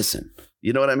are we missing?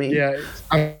 You know what I mean? Yeah.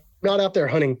 I'm not out there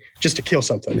hunting just to kill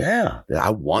something. Yeah. I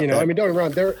want that. I mean, don't get me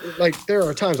wrong. There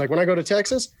are times like when I go to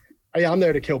Texas, I'm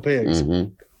there to kill pigs.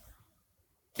 Mm-hmm.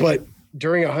 But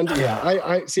during a hunt,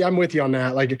 I see, I'm with you on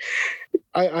that. Like,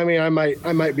 I mean, I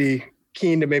might be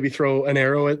keen to maybe throw an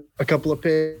arrow at a couple of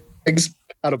pigs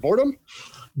out of boredom.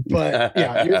 But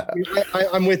yeah,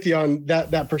 I'm with you on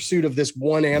that pursuit of this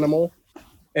one animal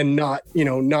and not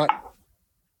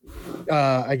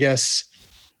I guess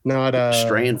not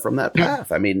straying from that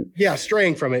path. I mean,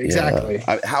 straying from it. Exactly.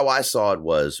 How I saw it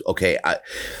was, okay,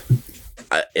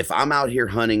 if I'm out here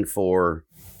hunting for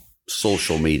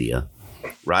social media,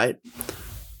 right?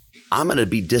 I'm going to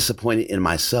be disappointed in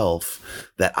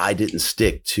myself that I didn't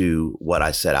stick to what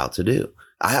I set out to do.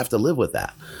 I have to live with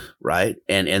that. Right.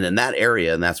 And in that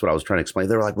area, and that's what I was trying to explain.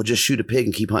 They were like, well, just shoot a pig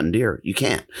and keep hunting deer. You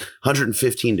can't.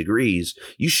 115 degrees.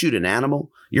 You shoot an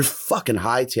animal, you're fucking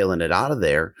hightailing it out of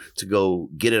there to go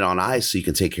get it on ice so you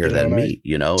can take care of that meat.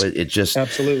 It just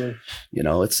absolutely,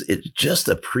 it just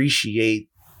appreciate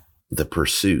the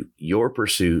pursuit, your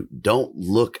pursuit. Don't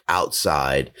look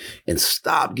outside and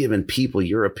stop giving people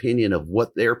your opinion of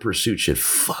what their pursuit should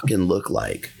fucking look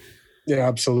like. Yeah,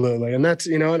 absolutely. And that's,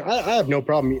 and I have no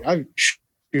problem. I've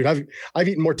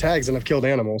eaten more tags than I've killed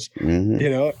animals.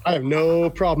 Mm-hmm. I have no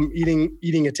problem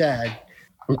eating a tag.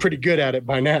 I'm pretty good at it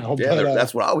by now. Yeah, but,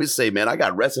 that's what I always say, man. I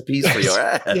got recipes for your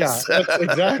ass. Yeah,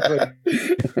 exactly.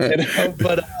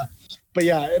 But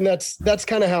yeah, and that's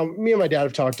kind of how me and my dad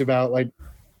have talked about, like,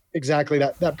 exactly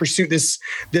that pursuit this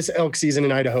elk season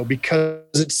in Idaho, because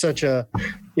it's such a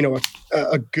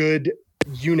good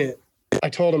unit. I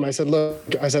told him, I said,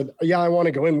 I want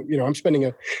to go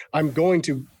in, I'm going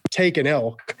to take an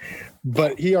elk,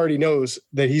 but he already knows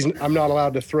that I'm not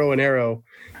allowed to throw an arrow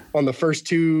on the first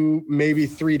 2, maybe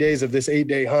 3 days of this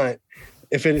 8-day hunt.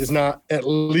 If it is not at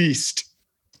least,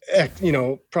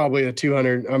 probably a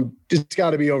 200, it's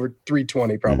got to be over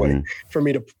 320 probably for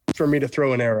me to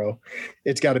throw an arrow.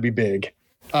 It's got to be big.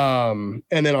 And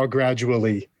then I'll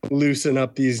gradually loosen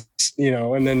up these,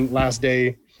 and then last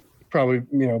day, probably,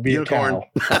 be unicorn.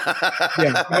 A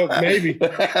cow. Maybe,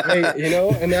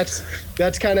 and that's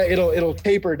kind of, it'll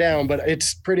taper down, but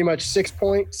it's pretty much 6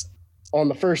 points on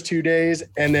the first 2 days,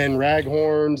 and then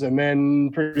raghorns, and then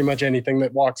pretty much anything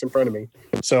that walks in front of me.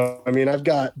 So, I mean,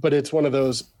 but it's one of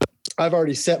those, I've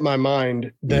already set my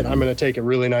mind that I'm going to take a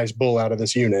really nice bull out of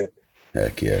this unit.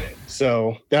 Heck yeah.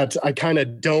 So I kind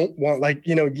of don't want,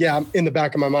 in the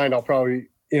back of my mind, I'll probably,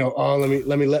 let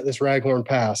me let this raghorn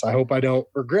pass. I hope I don't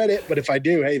regret it, but if I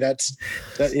do, hey, I'm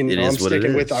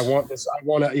sticking with. I want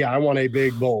a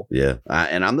big bull. Yeah,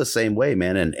 and I'm the same way,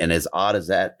 man. And as odd as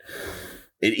that,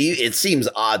 it seems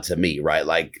odd to me, right?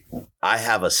 Like I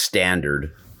have a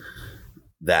standard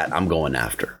that I'm going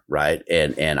after, right?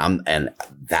 And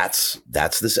that's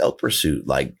this elk pursuit.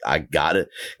 Like I got it.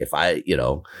 If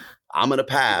I'm going to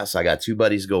pass. I got 2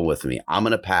 buddies going with me. I'm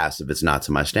going to pass if it's not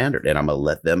to my standard, and I'm going to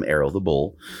let them arrow the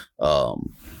bull.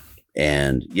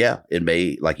 And yeah, it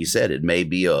may, like you said, it may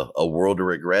be a world of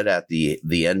regret at the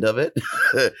end of it,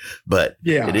 but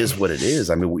it is what it is.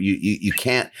 I mean, you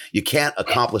can't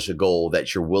accomplish a goal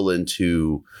that you're willing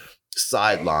to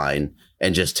sideline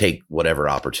and just take whatever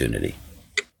opportunity.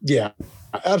 Yeah,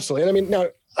 absolutely. And I mean, now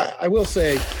I will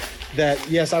say that,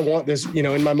 yes, I want this,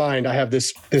 in my mind, I have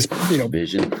this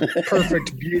vision,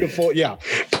 perfect, beautiful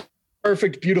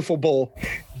bull.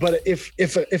 But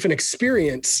if an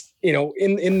experience,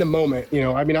 in the moment,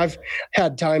 I mean, I've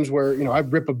had times where, I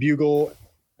rip a bugle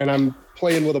and I'm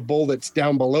playing with a bull that's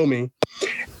down below me,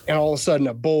 and all of a sudden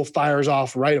a bull fires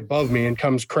off right above me and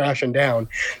comes crashing down.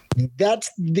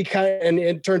 That's the kind, and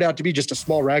it turned out to be just a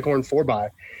small raghorn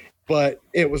 4x. But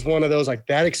it was one of those, like,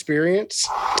 that experience,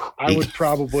 I would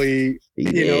probably,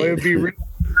 it'd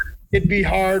be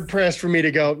hard pressed for me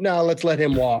to go, no, let's let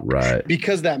him walk. Right.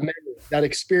 Because that memory, that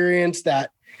experience,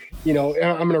 that, I'm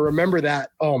going to remember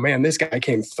that, oh man, this guy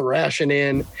came thrashing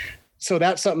in. So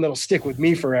that's something that'll stick with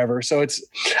me forever. So it's,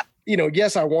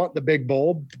 yes, I want the big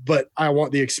bowl, but I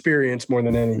want the experience more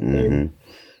than anything.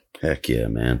 Mm-hmm. Heck yeah,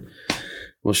 man.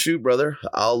 Well, shoot, brother,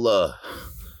 I'll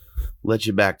let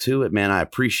you back to it, man. I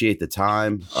appreciate the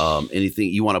time. Anything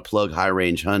you want to plug, High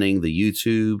Range Hunting, the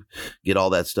YouTube, get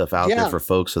all that stuff out there for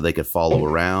folks so they could follow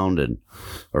around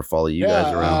or follow you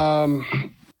guys around.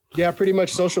 Pretty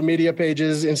much social media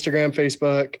pages, Instagram,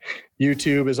 Facebook,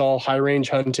 YouTube is all High Range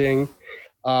Hunting.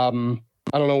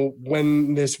 I don't know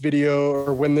when this video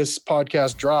or when this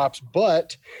podcast drops,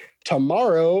 but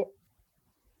tomorrow,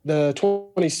 the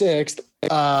 26th,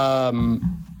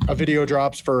 a video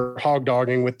drops for hog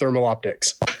dogging with thermal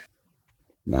optics.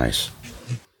 Nice.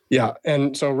 Yeah.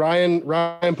 And so Ryan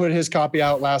put his copy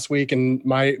out last week, and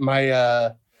my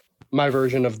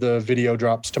version of the video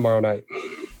drops tomorrow night.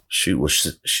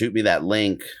 Shoot me that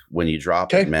link when you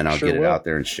drop it, man. I'll get it out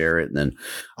there and share it. And then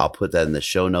I'll put that in the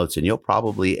show notes, and you'll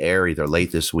probably air either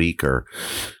late this week or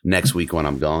next week when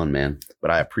I'm gone, man. But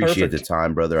I appreciate the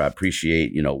time, brother. I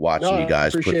appreciate, watching you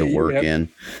guys put the work in.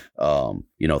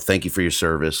 Thank you for your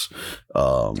service.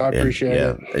 I appreciate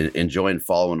it. Enjoying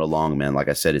following along, man. Like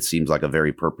I said, it seems like a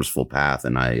very purposeful path,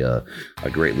 and I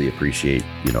greatly appreciate,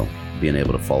 being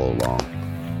able to follow along.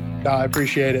 I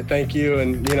appreciate it. Thank you.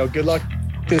 And, good luck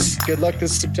this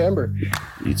September.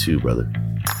 You too, brother.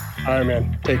 All right,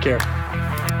 man. Take care.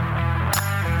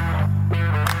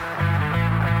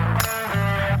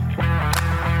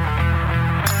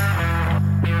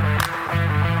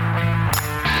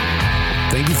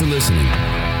 Thank you for listening.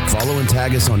 Follow and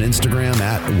tag us on Instagram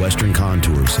at Western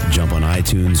Contours. Jump on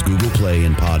iTunes, Google Play,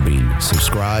 and Podbean.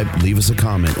 Subscribe, leave us a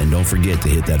comment, and don't forget to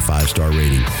hit that 5-star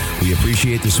rating. We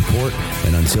appreciate the support,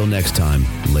 and until next time,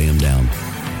 lay 'em down.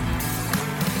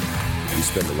 We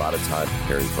spend a lot of time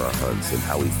preparing for our hunts, and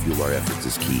how we fuel our efforts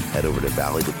is key. Head over to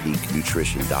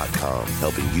valleytopeaknutrition.com,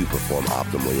 helping you perform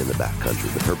optimally in the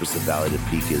backcountry. The purpose of Valley to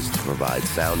Peak is to provide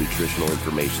sound nutritional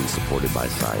information supported by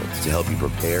science to help you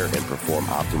prepare and perform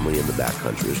optimally in the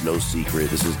backcountry. There's no secret.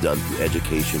 This is done through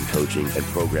education, coaching, and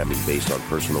programming based on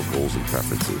personal goals and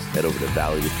preferences. Head over to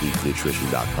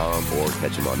valleytopeaknutrition.com or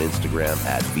catch them on Instagram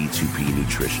at V2P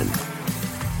Nutrition.